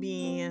it would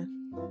be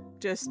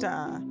just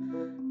a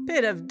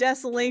bit of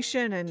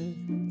desolation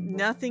and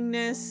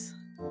nothingness,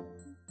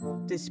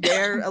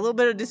 despair, a little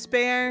bit of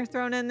despair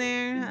thrown in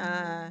there,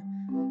 a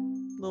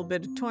little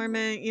bit of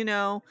torment, you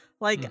know,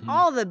 like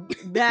all the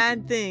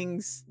bad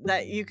things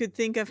that you could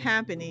think of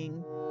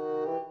happening,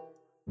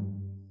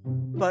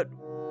 but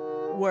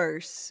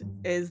worse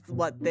is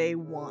what they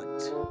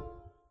want.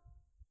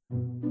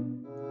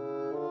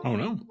 Oh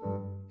no.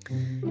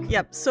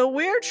 Yep, so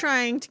we're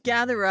trying to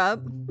gather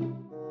up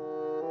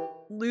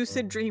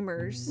lucid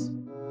dreamers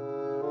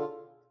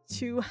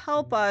to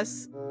help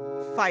us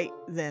fight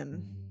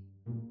them.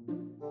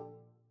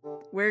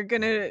 We're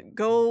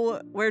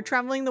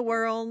traveling the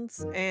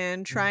worlds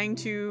and trying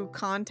to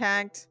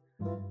contact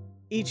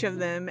each of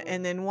them,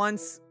 and then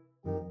once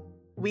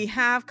we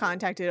have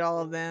contacted all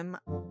of them,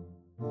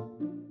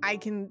 I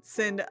can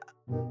send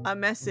a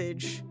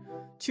message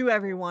to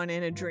everyone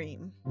in a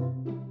dream.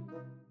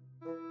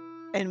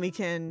 And we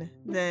can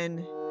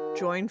then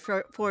join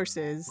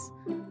forces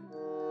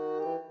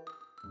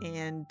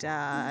and,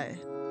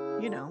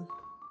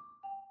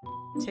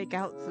 take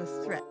out the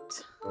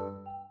threat.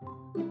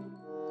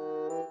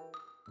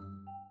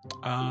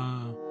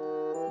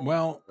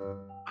 Well,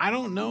 I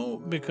don't know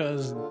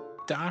because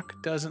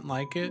Doc doesn't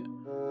like it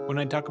when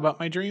I talk about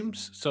my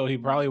dreams, so he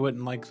probably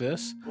wouldn't like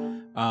this.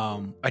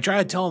 I try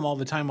to tell him all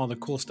the time all the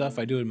cool stuff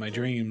I do in my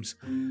dreams.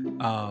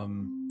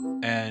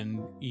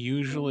 And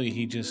usually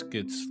he just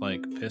gets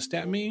like pissed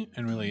at me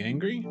and really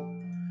angry.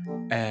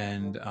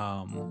 And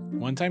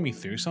one time he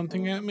threw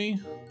something at me.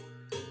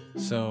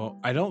 So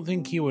I don't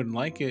think he would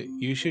like it.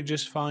 You should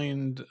just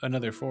find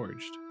another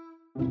forged.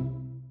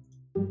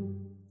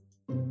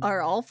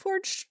 Are all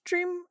forged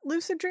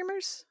lucid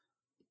dreamers?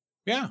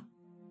 Yeah.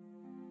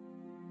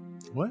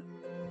 What?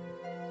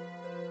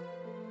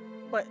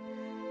 What?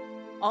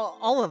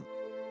 All of...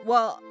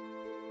 Well,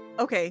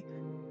 okay.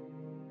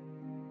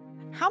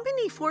 How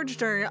many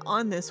forged are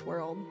on this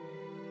world?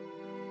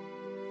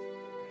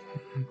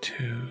 1,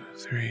 2,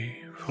 3,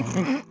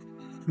 4,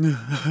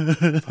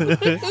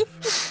 5.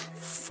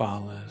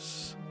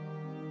 Phallus.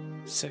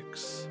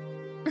 6.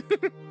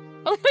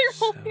 Oh, they're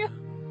all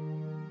 7.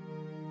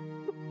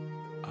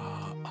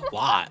 A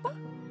lot.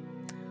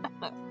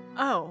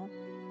 Oh.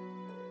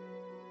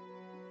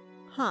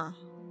 Huh.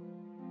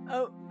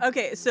 Oh,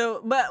 okay.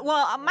 So,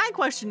 my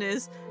question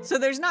is, so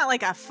there's not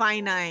like a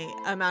finite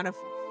amount of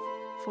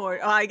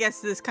I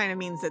guess this kind of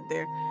means that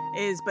there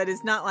is, but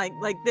it's not like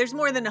there's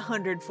more than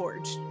 100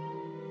 forged.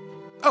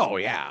 Oh,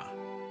 yeah.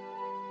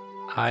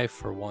 I,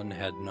 for one,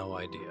 had no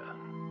idea.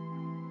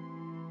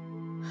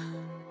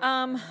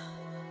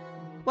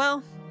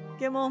 Well,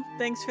 Gimel,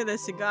 thanks for the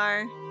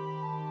cigar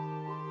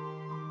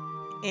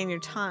and your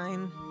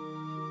time.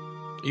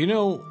 You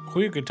know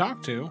who you could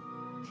talk to?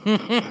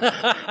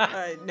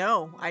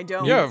 No, I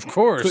don't. Yeah, of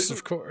course,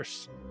 of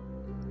course.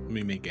 Let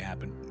me make it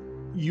happen.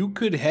 You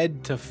could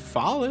head to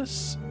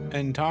Phallus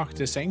and talk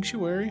to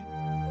Sanctuary.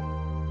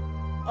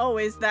 Oh,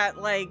 is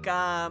that like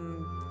a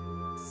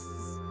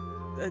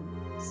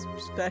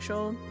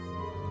special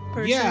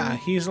person? Yeah,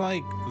 he's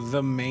like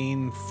the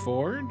main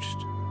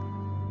forged.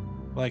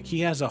 Like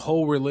he has a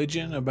whole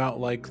religion about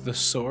like the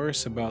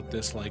source, about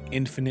this like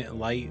infinite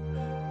light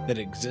that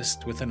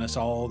exists within us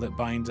all that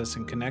binds us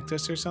and connects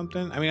us or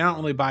something. I mean, I don't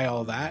really buy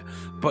all that,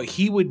 but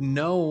he would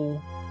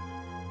know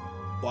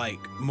like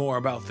more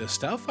about this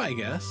stuff, I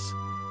guess.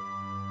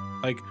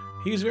 Like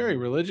he's very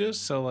religious,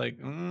 so like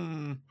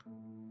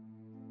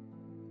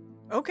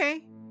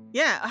Okay.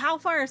 Yeah, how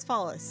far is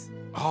Phallus?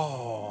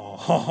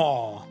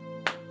 Oh,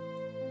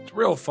 it's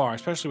real far,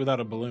 especially without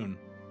a balloon.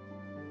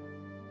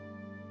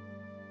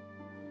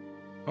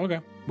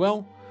 Okay.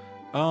 Well,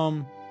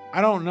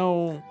 I don't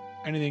know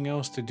anything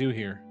else to do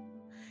here.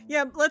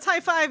 Yeah, let's high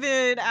five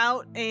it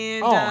out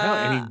and hell,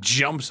 and he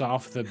jumps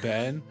off the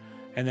bed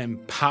and then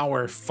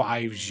power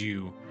fives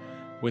you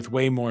with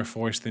way more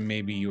force than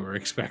maybe you were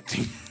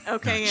expecting.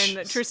 Okay, and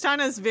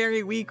Tristana's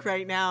very weak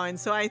right now, and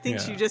so I think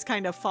she Yeah. just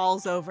kind of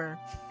falls over.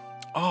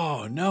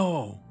 Oh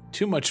no,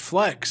 too much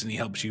flex, and he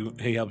helps you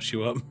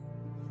up.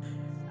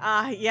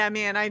 Yeah,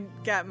 man, I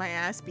got my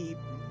ass beat.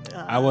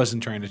 I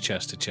wasn't trying to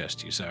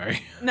chest you,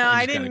 sorry. No,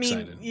 I I just got didn't mean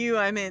excited. you.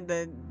 I meant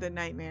the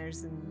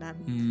nightmares,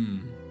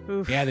 and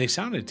oof. Yeah, they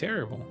sounded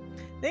terrible.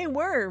 They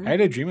were. I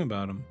had a dream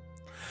about them.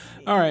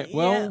 All right,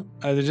 well,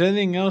 there's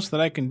anything else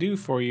that I can do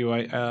for you? I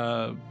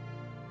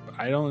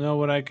don't know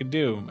what I could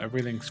do.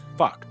 Everything's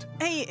fucked.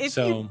 Hey, if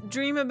So- you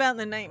dream about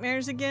the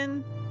nightmares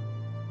again,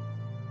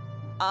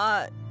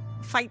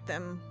 fight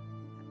them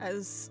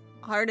as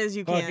hard as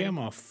you Fuck can. him,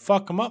 I'll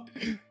fuck him up.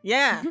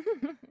 Yeah,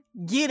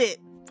 get it.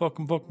 Fuck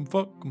him up.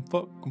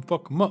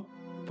 Fuck him.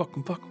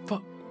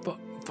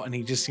 And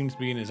he just seems to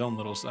be in his own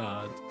little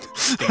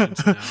stance now.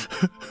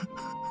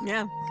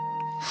 Yeah.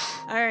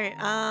 All right,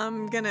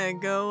 I'm gonna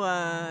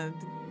go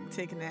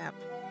take a nap.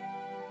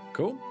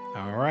 Cool.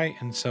 All right.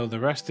 And so the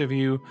rest of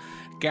you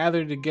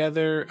gather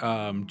together.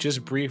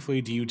 Just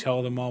briefly, do you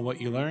tell them all what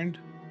you learned?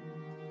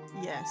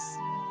 Yes.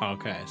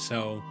 Okay.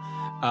 So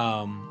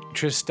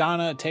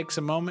Tristana takes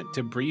a moment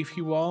to brief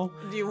you all.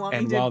 Do you want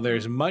And me to? while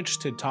there's much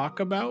to talk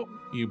about,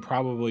 you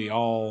probably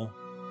all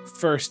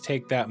first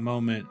take that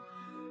moment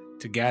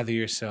to gather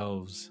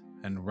yourselves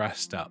and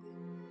rest up.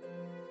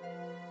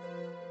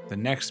 The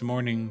next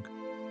morning,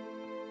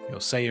 you'll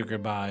say your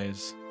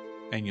goodbyes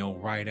and you'll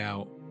ride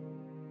out.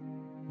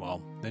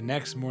 Well, the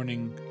next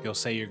morning, you'll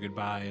say your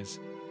goodbyes,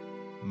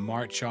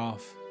 march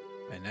off,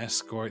 and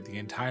escort the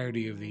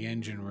entirety of the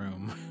engine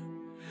room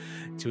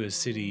to a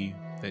city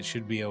that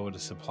should be able to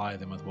supply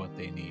them with what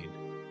they need.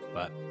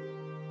 But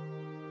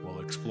we'll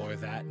explore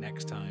that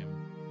next time.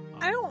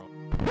 on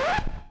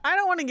I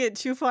don't want to get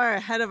too far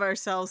ahead of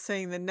ourselves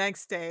saying the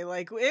next day.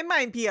 Like, it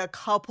might be a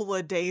couple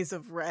of days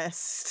of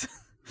rest.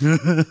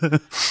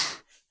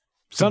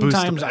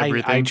 Sometimes I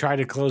everything. try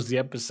to close the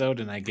episode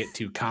and I get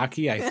too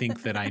cocky. I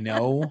think that I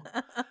know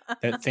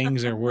that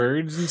things are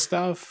words and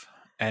stuff.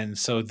 And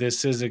so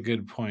this is a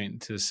good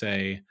point to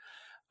say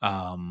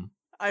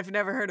I've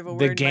never heard of a word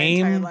the in my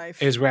entire game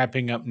life. is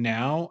wrapping up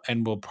now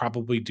and we'll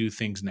probably do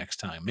things next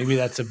time. Maybe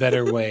that's a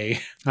better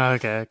way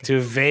Okay. to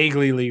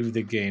vaguely leave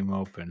the game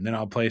open. Then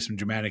I'll play some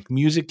dramatic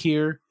music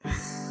here.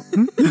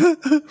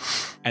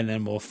 And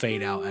then we'll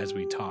fade out as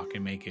we talk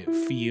and make it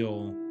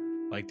feel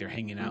like they're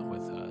hanging out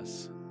with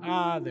us.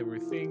 There were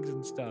things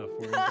and stuff.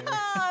 Weren't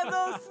there?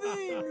 Those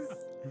things.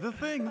 The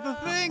thing.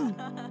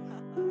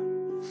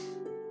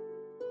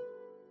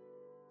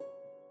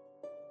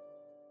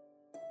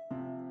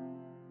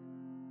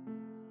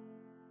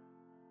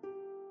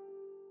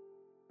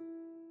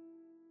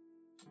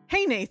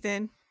 Hey,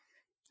 Nathan.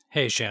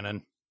 Hey,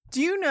 Shannon.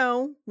 Do you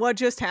know what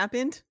just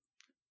happened?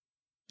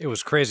 It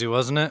was crazy,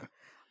 wasn't it?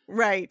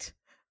 Right.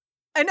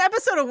 An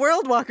episode of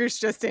World Walkers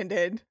just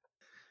ended.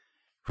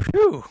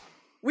 Whew.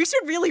 We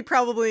should really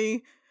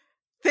probably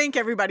thank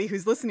everybody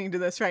who's listening to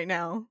this right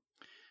now.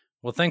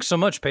 Well, thanks so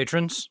much,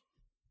 patrons.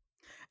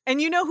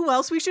 And you know who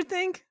else we should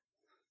thank?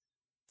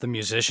 The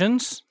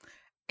musicians?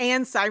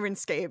 And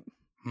Sirenscape.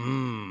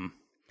 Hmm.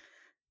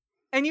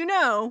 And you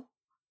know,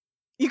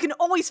 you can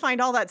always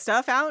find all that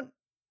stuff out.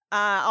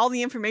 All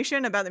the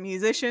information about the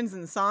musicians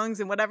and the songs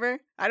and whatever.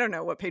 I don't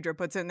know what Pedro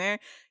puts in there.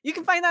 You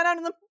can find that out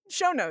in the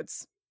show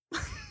notes.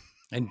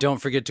 And don't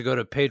forget to go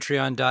to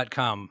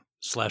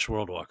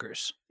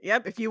patreon.com/worldwalkers.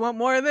 Yep, if you want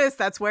more of this,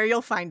 that's where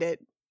you'll find it.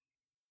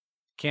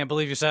 Can't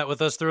believe you sat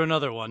with us through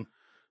another one.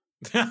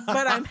 But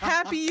I'm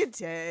happy you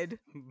did.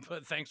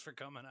 But thanks for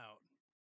coming out.